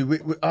 So basically,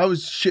 I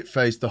was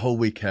shit-faced the whole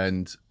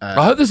weekend.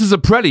 I hope this is a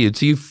prelude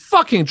to you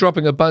fucking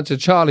dropping a bunch of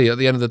Charlie at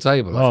the end of the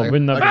table. Oh,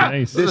 wouldn't that be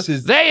nice?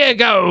 There you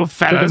go,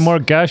 fellas. More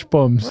gash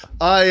bombs.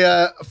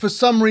 For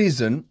some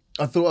reason,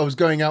 I thought I was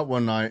going out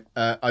one night.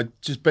 I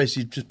just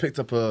picked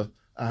up a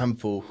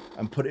handful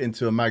and put it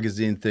into a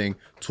magazine thing,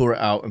 tore it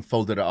out and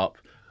folded it up,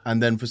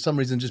 and then for some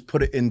reason just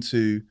put it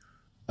into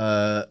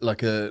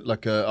like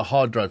a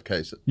hard drive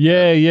case.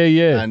 Yeah.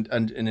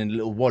 And in a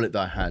little wallet that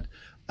I had,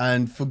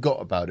 and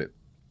forgot about it.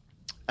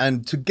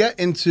 And to get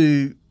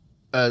into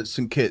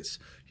St. Kitts,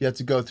 you had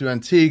to go through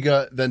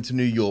Antigua, then to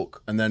New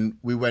York, and then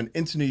we went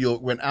into New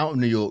York, went out of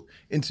New York,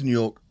 into New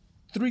York.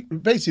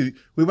 Basically,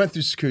 we went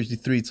through security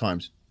 3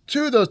 times.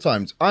 2 of those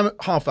times, I'm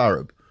half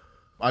Arab.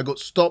 I got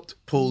stopped,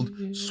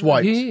 pulled,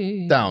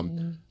 swiped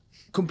down.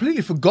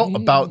 Completely forgot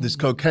about this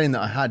cocaine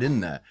that I had in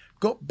there.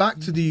 Got back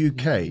to the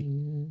UK.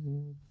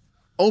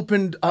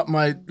 Opened up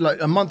my,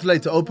 like a month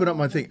later, opened up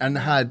my thing and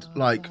had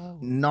like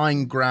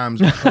 9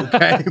 grams of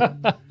cocaine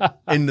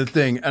in the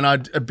thing. And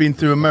I'd been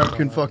through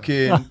American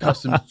fucking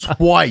customs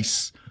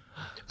twice.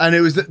 And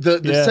it was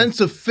the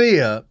sense of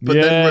fear, but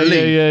then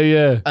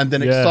relief. And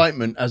then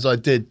excitement as I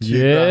did 2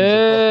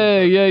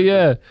 grams of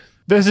Yeah.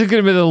 This is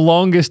going to be the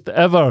longest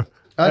ever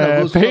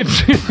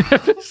Patreon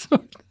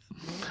episode.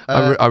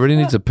 I really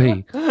need to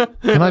pee.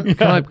 Can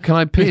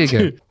I pee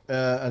again?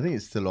 I think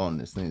it's still on.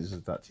 It's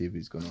that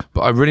TV's gone on.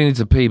 But I really need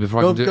to pee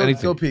before I can do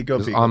anything. Go pee.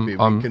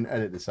 We can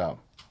edit this out.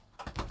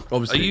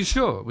 Obviously. Are you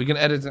sure? We can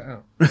edit it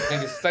out.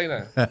 Stay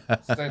there.